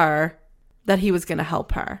told her that he was going to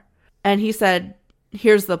help her. And he said,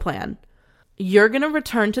 here's the plan. You're going to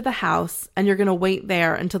return to the house and you're going to wait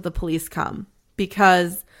there until the police come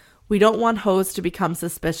because we don't want Hose to become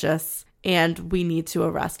suspicious and we need to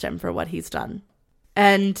arrest him for what he's done.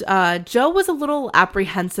 And Joe was a little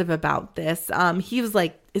apprehensive about this. He was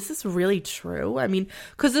like, is this really true? I mean,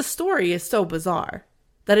 because the story is so bizarre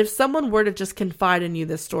that if someone were to just confide in you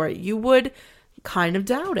this story, you would kind of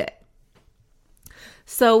doubt it.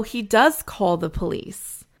 So he does call the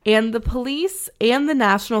police. And the police and the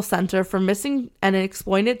National Center for Missing and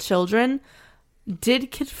Exploited Children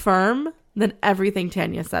did confirm then everything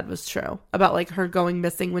Tanya said was true about like her going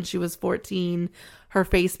missing when she was 14, her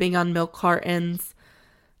face being on milk cartons.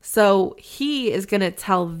 So he is going to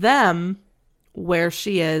tell them where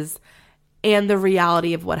she is and the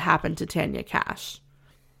reality of what happened to Tanya Kach.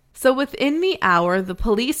 So within the hour, the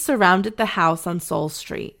police surrounded the house on Soul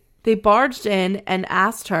Street. They barged in and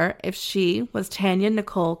asked her if she was Tanya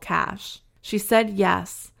Nicole Kach. She said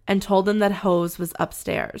yes and told them that Hose was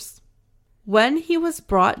upstairs. When he was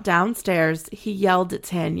brought downstairs, he yelled at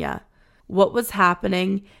Tanya what was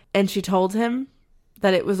happening, and she told him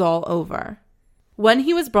that it was all over. When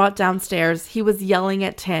he was brought downstairs, he was yelling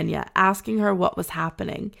at Tanya, asking her what was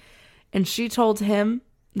happening, and she told him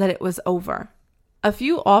that it was over. A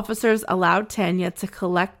few officers allowed Tanya to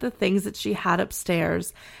collect the things that she had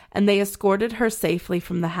upstairs, and they escorted her safely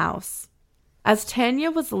from the house. As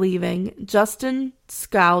Tanya was leaving, Justin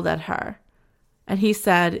scowled at her, and he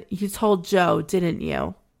said, "You told Joe, didn't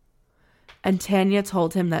you?" And Tanya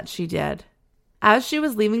told him that she did. As she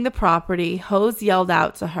was leaving the property, Hose yelled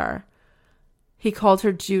out to her. He called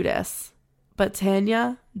her Judas, but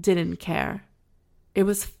Tanya didn't care. It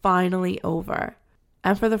was finally over.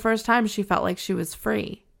 And for the first time, she felt like she was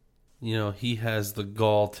free. You know, he has the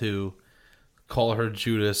gall to call her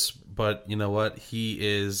Judas, but you know what? He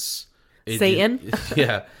is... Satan?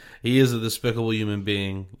 Yeah, he is a despicable human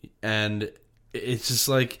being. And it's just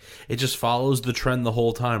like, it just follows the trend the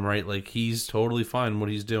whole time, right? Like, he's totally fine what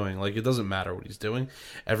he's doing. Like, it doesn't matter what he's doing.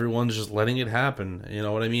 Everyone's just letting it happen. You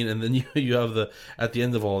know what I mean? And then you have at the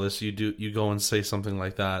end of all this, you go and say something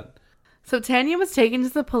like that. So Tanya was taken to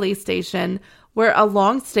the police station where a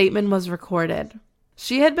long statement was recorded.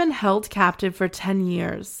 She had been held captive for 10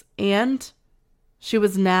 years, and she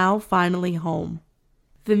was now finally home.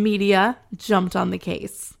 The media jumped on the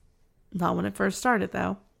case. Not when it first started,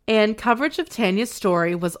 though. And coverage of Tanya's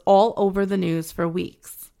story was all over the news for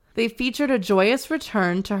weeks. They featured a joyous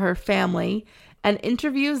return to her family and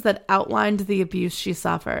interviews that outlined the abuse she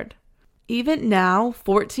suffered. Even now,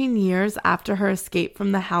 14 years after her escape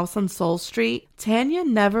from the house on Soul Street, Tanya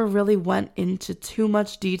never really went into too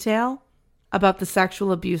much detail about the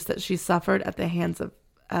sexual abuse that she suffered at the hands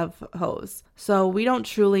of Hose. So we don't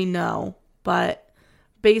truly know, but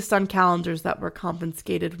based on calendars that were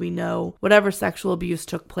confiscated, we know whatever sexual abuse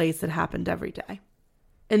took place, it happened every day.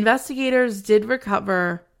 Investigators did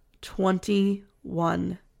recover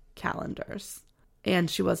 21 calendars.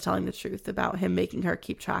 And she was telling the truth about him making her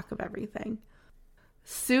keep track of everything.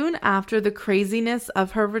 Soon after the craziness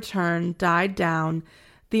of her return died down,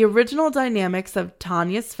 the original dynamics of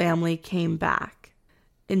Tanya's family came back.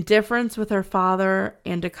 Indifference with her father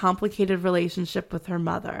and a complicated relationship with her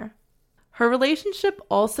mother. Her relationship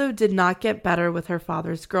also did not get better with her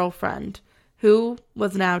father's girlfriend, who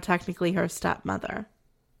was now technically her stepmother.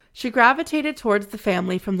 She gravitated towards the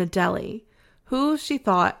family from the deli, who she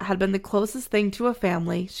thought had been the closest thing to a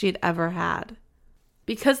family she had ever had.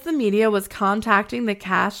 Because the media was contacting the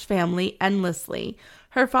Kach family endlessly,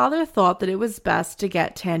 her father thought that it was best to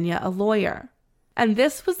get Tanya a lawyer. And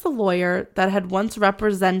this was the lawyer that had once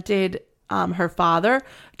represented her father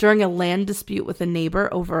during a land dispute with a neighbor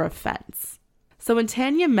over a fence. So when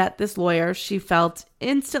Tanya met this lawyer, she felt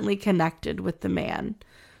instantly connected with the man.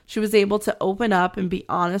 She was able to open up and be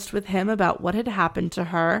honest with him about what had happened to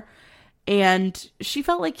her, and she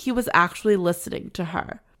felt like he was actually listening to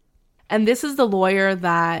her. And this is the lawyer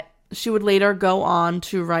that she would later go on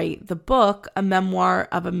to write the book, A Memoir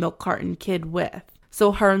of a Milk Carton Kid with.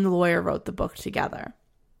 So her and the lawyer wrote the book together.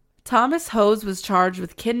 Thomas Hose was charged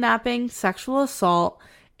with kidnapping, sexual assault,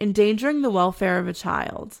 endangering the welfare of a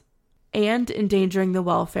child, and endangering the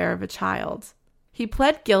welfare of a child. He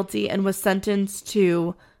pled guilty and was sentenced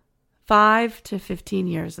to 5 to 15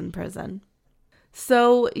 years in prison.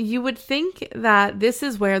 So you would think that this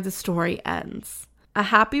is where the story ends. A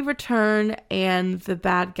happy return and the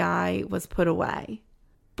bad guy was put away.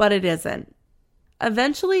 But it isn't.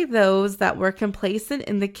 Eventually, those that were complacent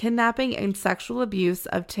in the kidnapping and sexual abuse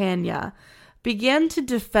of Tanya began to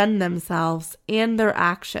defend themselves and their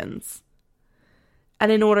actions.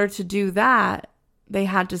 And in order to do that, they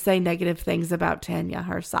had to say negative things about Tanya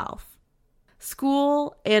herself.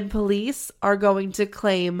 School and police are going to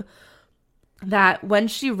claim that when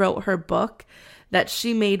she wrote her book, that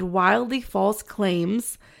she made wildly false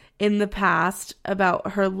claims in the past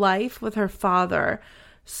about her life with her father.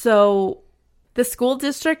 So the school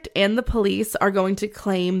district and the police are going to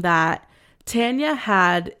claim that Tanya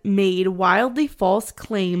had made wildly false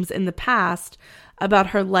claims in the past about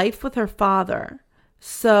her life with her father.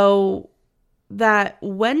 So that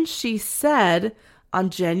when she said on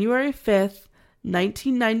January 5th,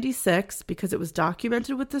 1996, because it was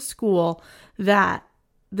documented with the school, that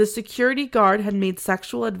the security guard had made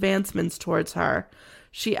sexual advancements towards her.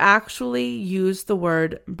 She actually used the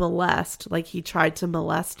word molest, like he tried to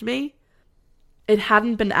molest me. It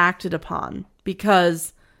hadn't been acted upon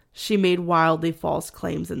because she made wildly false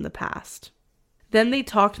claims in the past. Then they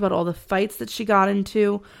talked about all the fights that she got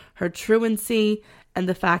into, her truancy, and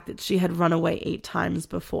the fact that she had run away 8 times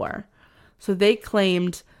before. So they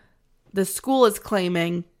claimed, the school is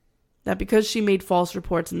claiming, that because she made false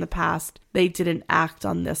reports in the past, they didn't act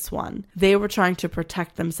on this one. They were trying to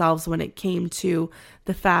protect themselves when it came to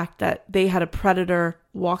the fact that they had a predator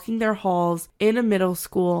walking their halls in a middle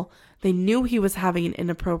school. They knew he was having an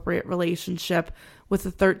inappropriate relationship with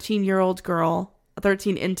a 13-year-old girl,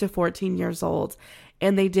 13 into 14 years old,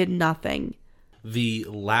 and they did nothing. The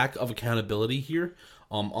lack of accountability here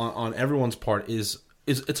on everyone's part is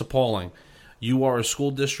it's appalling. You are a school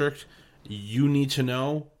district. You need to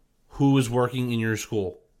know who is working in your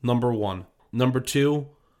school, number one. Number two,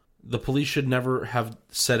 the police should never have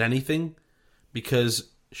said anything because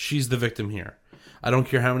she's the victim here. I don't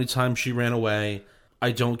care how many times she ran away.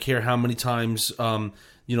 I don't care how many times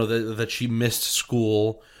that she missed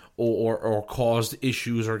school or caused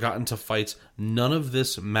issues or got into fights. None of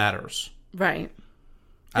this matters. Right.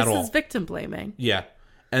 At all. This is victim blaming. Yeah.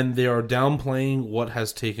 And they are downplaying what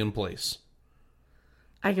has taken place.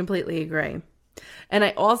 I completely agree. And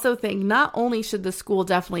I also think not only should the school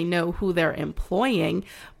definitely know who they're employing,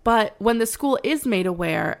 but when the school is made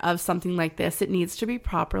aware of something like this, it needs to be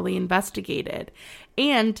properly investigated.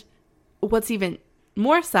 And what's even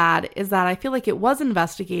more sad is that I feel like it was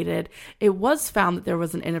investigated. It was found that there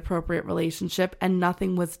was an inappropriate relationship and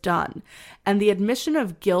nothing was done. And the admission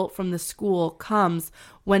of guilt from the school comes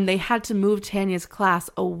when they had to move Tanya's class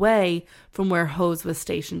away from where Hose was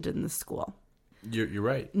stationed in the school. You're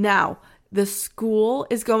right. Now, the school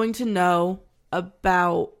is going to know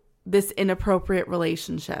about this inappropriate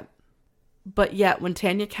relationship. But yet, when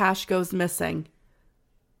Tanya Kach goes missing,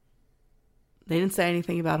 they didn't say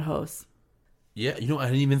anything about Hose. Yeah, I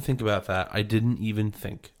didn't even think about that. I didn't even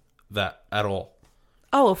think that at all.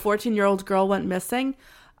 Oh, a 14-year-old girl went missing?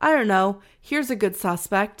 I don't know. Here's a good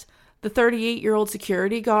suspect. The 38-year-old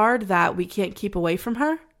security guard that we can't keep away from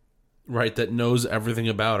her? Right, that knows everything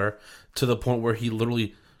about her to the point where he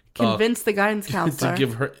literally convinced the guidance counselor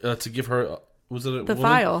to give her was it her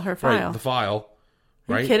file. Right, the file.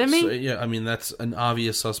 Right? Are you kidding me? So, yeah, I mean that's an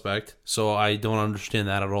obvious suspect. So I don't understand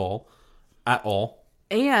that at all. At all.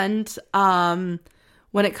 And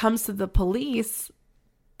when it comes to the police,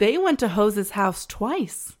 they went to Hose's house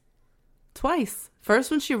twice.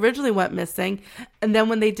 First when she originally went missing, and then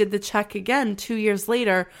when they did the check again 2 years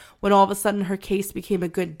later, when all of a sudden her case became a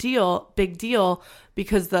big deal,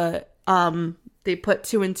 because they put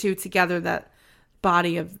 2 and 2 together that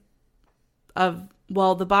body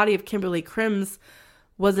the body of Kimberly Crims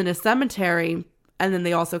was in a cemetery, and then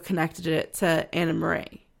they also connected it to Anna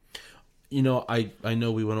Marie. I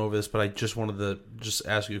know we went over this, but I just wanted to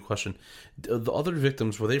ask you a question. The other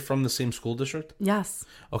victims, were they from the same school district? Yes.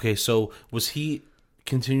 Okay, so was he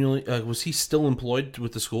still employed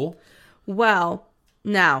with the school? Well,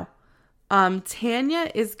 now,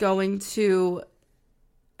 Tanya is going to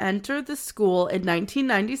enter the school in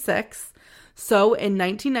 1996. So in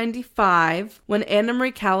 1995, when Anna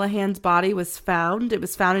Marie Callahan's body was found, it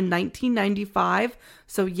was found in 1995.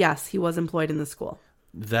 So yes, he was employed in the school.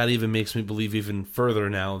 That even makes me believe even further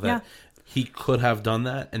now that he could have done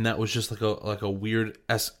that, and that was just like a weird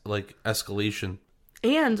escalation.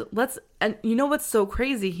 And you know what's so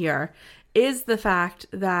crazy here is the fact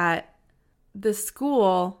that the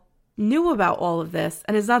school knew about all of this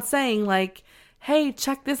and is not saying like, "Hey,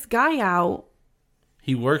 check this guy out.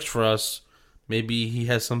 He works for us. Maybe he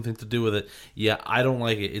has something to do with it." Yeah, I don't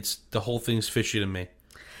like it. The whole thing's fishy to me.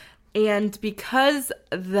 And because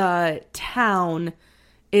the town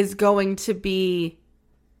is going to be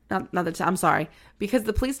because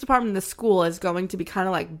the police department and the school is going to be kind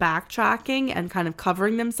of like backtracking and kind of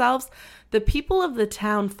covering themselves, the people of the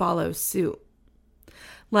town follow suit.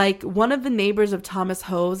 Like, one of the neighbors of Thomas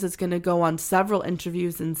Hose is going to go on several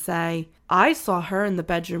interviews and say, "I saw her in the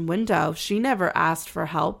bedroom window. She never asked for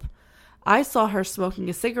help. I saw her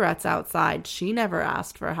smoking cigarettes outside. She never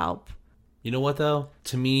asked for help." You know what, though?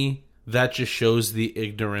 To me, that just shows the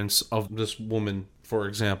ignorance of this woman, for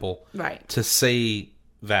example. Right. To say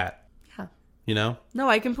that. Yeah. No,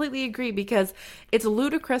 I completely agree, because it's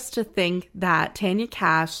ludicrous to think that Tanya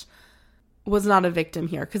Kach was not a victim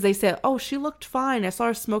here, because they said, "Oh, she looked fine. I saw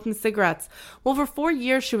her smoking cigarettes." Well, for 4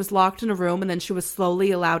 years, she was locked in a room and then she was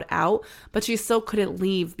slowly allowed out, but she still couldn't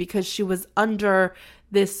leave because she was under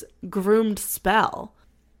this groomed spell.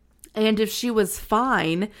 And if she was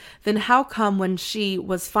fine, then how come when she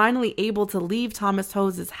was finally able to leave Thomas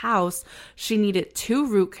Hose's house, she needed 2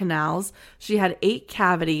 root canals, she had 8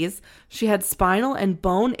 cavities, she had spinal and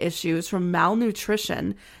bone issues from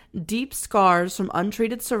malnutrition, deep scars from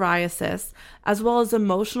untreated psoriasis, as well as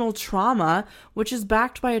emotional trauma, which is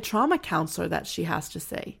backed by a trauma counselor that she has to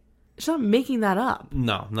see. She's not making that up.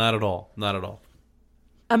 No, not at all. Not at all.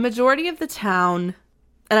 A majority of the town,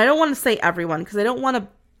 and I don't want to say everyone because I don't want to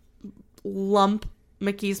lump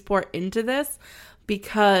McKeesport into this,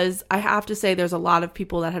 because I have to say there's a lot of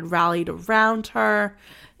people that had rallied around her,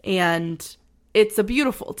 and it's a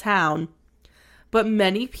beautiful town, but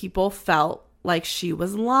many people felt like she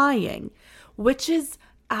was lying, which is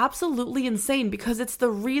absolutely insane because it's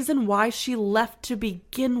the reason why she left to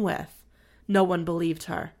begin with. No one believed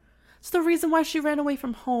her. It's the reason why she ran away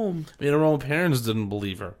from home. I mean, her own parents didn't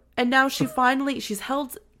believe her. And now she's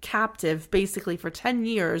held captive basically for 10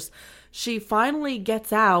 years. She finally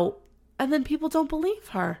gets out, and then people don't believe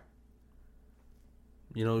her.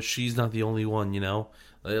 You know, she's not the only one, you know?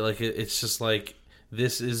 Like, it's just like,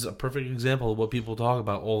 this is a perfect example of what people talk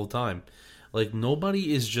about all the time. Like,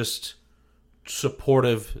 nobody is just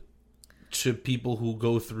supportive to people who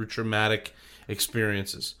go through traumatic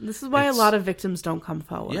experiences. This is why a lot of victims don't come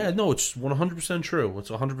forward. Yeah, no, it's 100% true. It's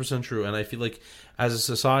 100% true. And I feel like as a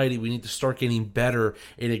society, we need to start getting better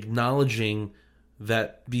in acknowledging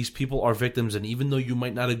that these people are victims. And even though you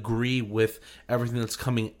might not agree with everything that's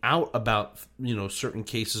coming out about, you know, certain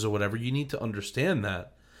cases or whatever, you need to understand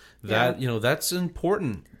that, you know, that's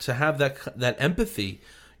important to have that empathy,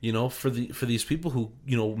 you know, for these people who,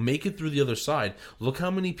 you know, make it through the other side. Look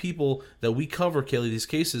how many people that we cover, Kaylee, these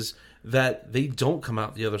cases that they don't come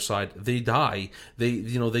out the other side. They die.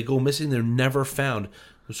 They go missing. They're never found.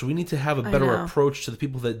 So we need to have a better approach to the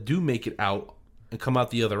people that do make it out and come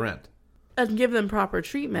out the other end. And give them proper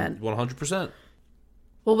treatment. 100%.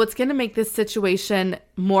 Well, what's going to make this situation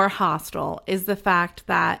more hostile is the fact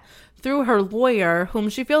that through her lawyer, whom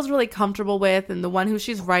she feels really comfortable with and the one who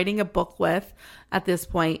she's writing a book with at this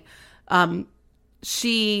point,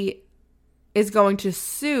 she is going to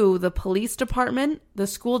sue the police department, the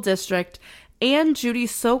school district, and Judy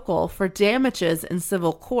Sokol for damages in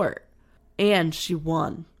civil court. And she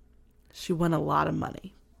won. She won a lot of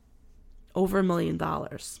money. Over $1 million.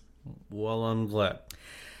 Well, I'm glad.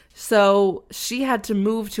 So she had to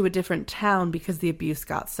move to a different town because the abuse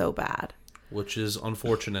got so bad. Which is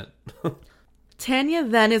unfortunate. Tanya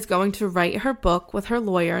then is going to write her book with her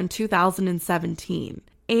lawyer in 2017.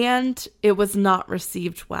 And it was not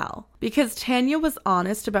received well because Tanya was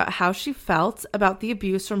honest about how she felt about the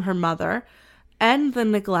abuse from her mother and the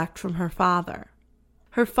neglect from her father.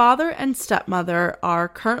 Her father and stepmother are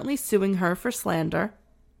currently suing her for slander.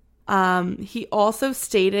 He also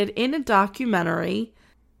stated in a documentary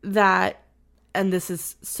that, and this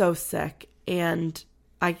is so sick, and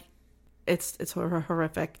it's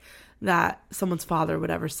horrific that someone's father would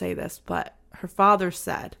ever say this, but her father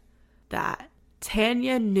said that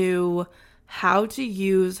Tanya knew how to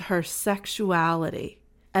use her sexuality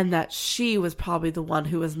and that she was probably the one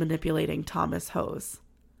who was manipulating Thomas Hose.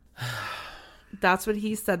 That's what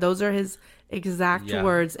he said. Those are his exact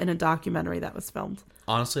words in a documentary that was filmed.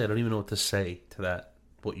 Honestly, I don't even know what to say to that.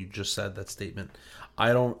 What you just said, that statement.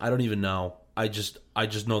 I don't even know. I just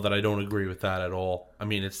know that I don't agree with that at all. I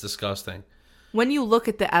mean, it's disgusting. When you look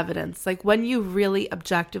at the evidence, like when you really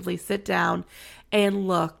objectively sit down and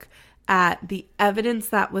look at the evidence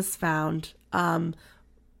that was found,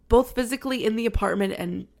 both physically in the apartment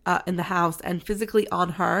and in the house and physically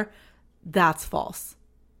on her, that's false.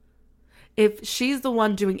 If she's the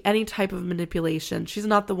one doing any type of manipulation, she's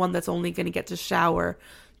not the one that's only going to get to shower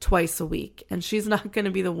twice a week. And she's not going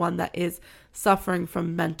to be the one that is suffering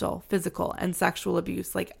from mental, physical, and sexual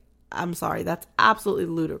abuse. Like, I'm sorry, that's absolutely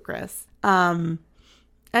ludicrous. And,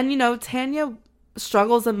 you know, Tanya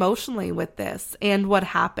struggles emotionally with this and what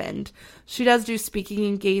happened. She does do speaking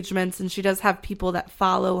engagements and she does have people that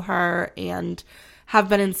follow her and have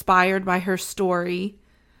been inspired by her story.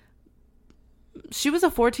 She was a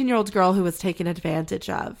 14-year-old girl who was taken advantage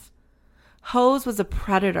of. Hose was a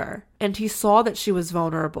predator, and he saw that she was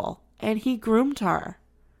vulnerable, and he groomed her.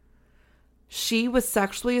 She was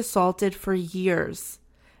sexually assaulted for years,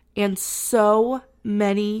 and so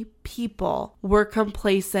many people were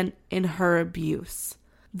complacent in her abuse.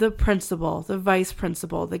 The principal, the vice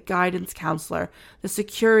principal, the guidance counselor, the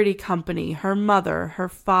security company, her mother, her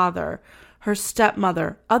father, her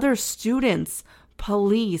stepmother, other students,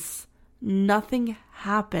 police. Nothing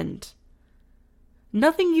happened.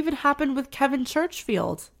 Nothing even happened with Kevin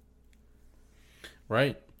Churchfield.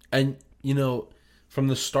 Right. And, you know, From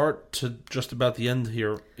the start to just about the end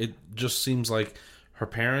here, it just seems like her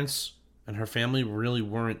parents and her family really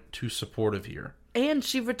weren't too supportive here. And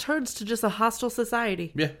she returns to just a hostile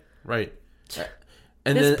society. Yeah, right.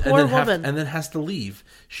 And then has to leave.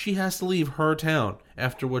 She has to leave her town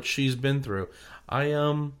after what she's been through. I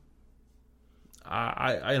know,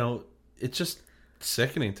 it's just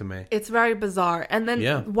sickening to me. It's very bizarre. And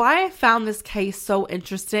then why I found this case so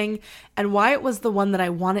interesting and why it was the one that I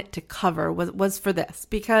wanted to cover was for this.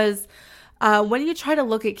 Because when you try to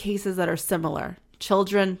look at cases that are similar,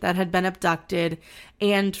 children that had been abducted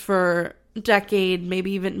and for a decade,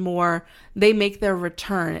 maybe even more, they make their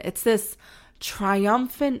return. It's this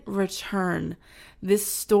triumphant return, this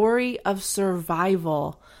story of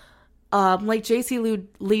survival, like J.C.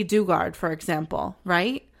 Lee Dugard, for example,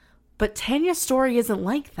 right? But Tanya's story isn't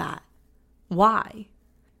like that. Why?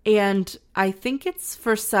 And I think it's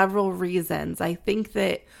for several reasons. I think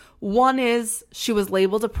that one is she was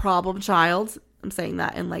labeled a problem child. I'm saying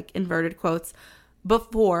that in like inverted quotes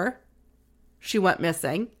before she went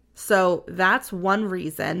missing. So that's one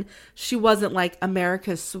reason. She wasn't like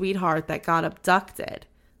America's sweetheart that got abducted.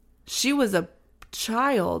 She was a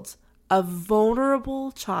child, a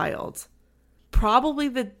vulnerable child.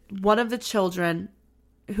 Probably one of the children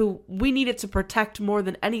who we needed to protect more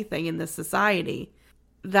than anything in this society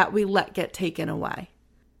that we let get taken away.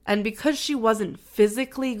 And because she wasn't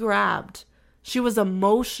physically grabbed, she was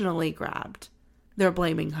emotionally grabbed. They're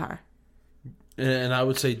blaming her. And I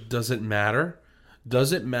would say, does it matter?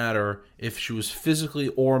 Does it matter if she was physically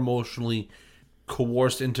or emotionally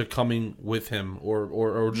coerced into coming with him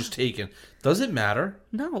or just taken? Does it matter?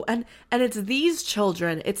 No. And it's these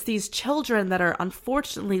children that are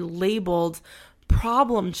unfortunately labeled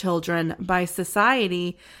problem children by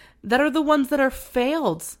society that are the ones that are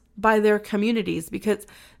failed by their communities, because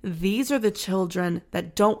these are the children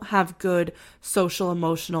that don't have good social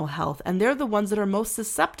emotional health, and they're the ones that are most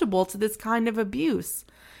susceptible to this kind of abuse.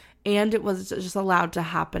 And it was just allowed to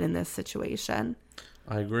happen in this situation.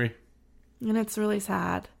 I agree. And it's really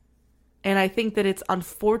sad. And I think that it's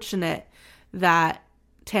unfortunate that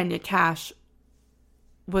Tanya Kach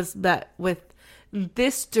was met with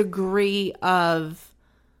this degree of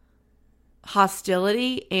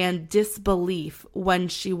hostility and disbelief when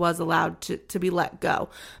she was allowed to be let go.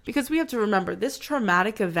 Because we have to remember, this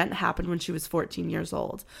traumatic event happened when she was 14 years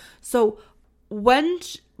old. So when,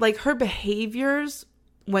 her behaviors,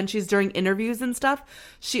 when she's doing interviews and stuff,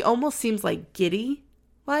 she almost seems like giddy,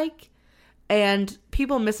 and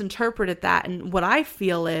people misinterpreted that. And what I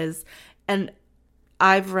feel is, and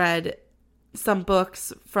I've read some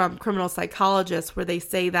books from criminal psychologists where they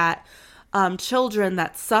say that children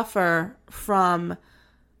that suffer from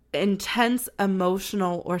intense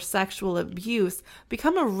emotional or sexual abuse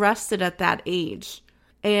become arrested at that age.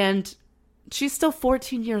 And she's still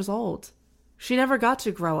 14 years old. She never got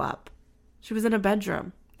to grow up. She was in a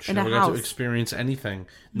bedroom, she in a never house. got to experience anything.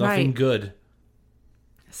 Nothing good.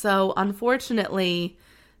 So, unfortunately,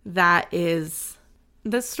 that is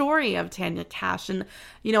the story of Tanya Kach. And,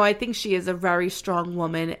 I think she is a very strong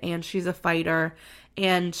woman, and she's a fighter,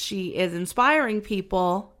 and she is inspiring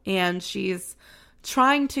people, and she's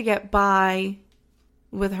trying to get by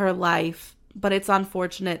with her life. But it's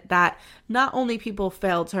unfortunate that not only people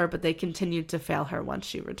failed her, but they continued to fail her once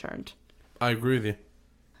she returned. I agree with you.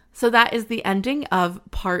 So that is the ending of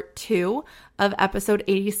part 2 of episode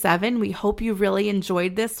 87. We hope you really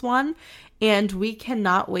enjoyed this one, and we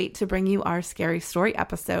cannot wait to bring you our scary story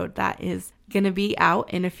episode that is going to be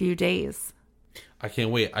out in a few days. I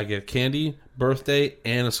can't wait. I get candy, birthday,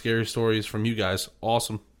 and a scary stories from you guys.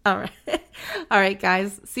 Awesome. All right. All right,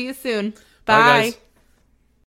 guys. See you soon. Bye guys.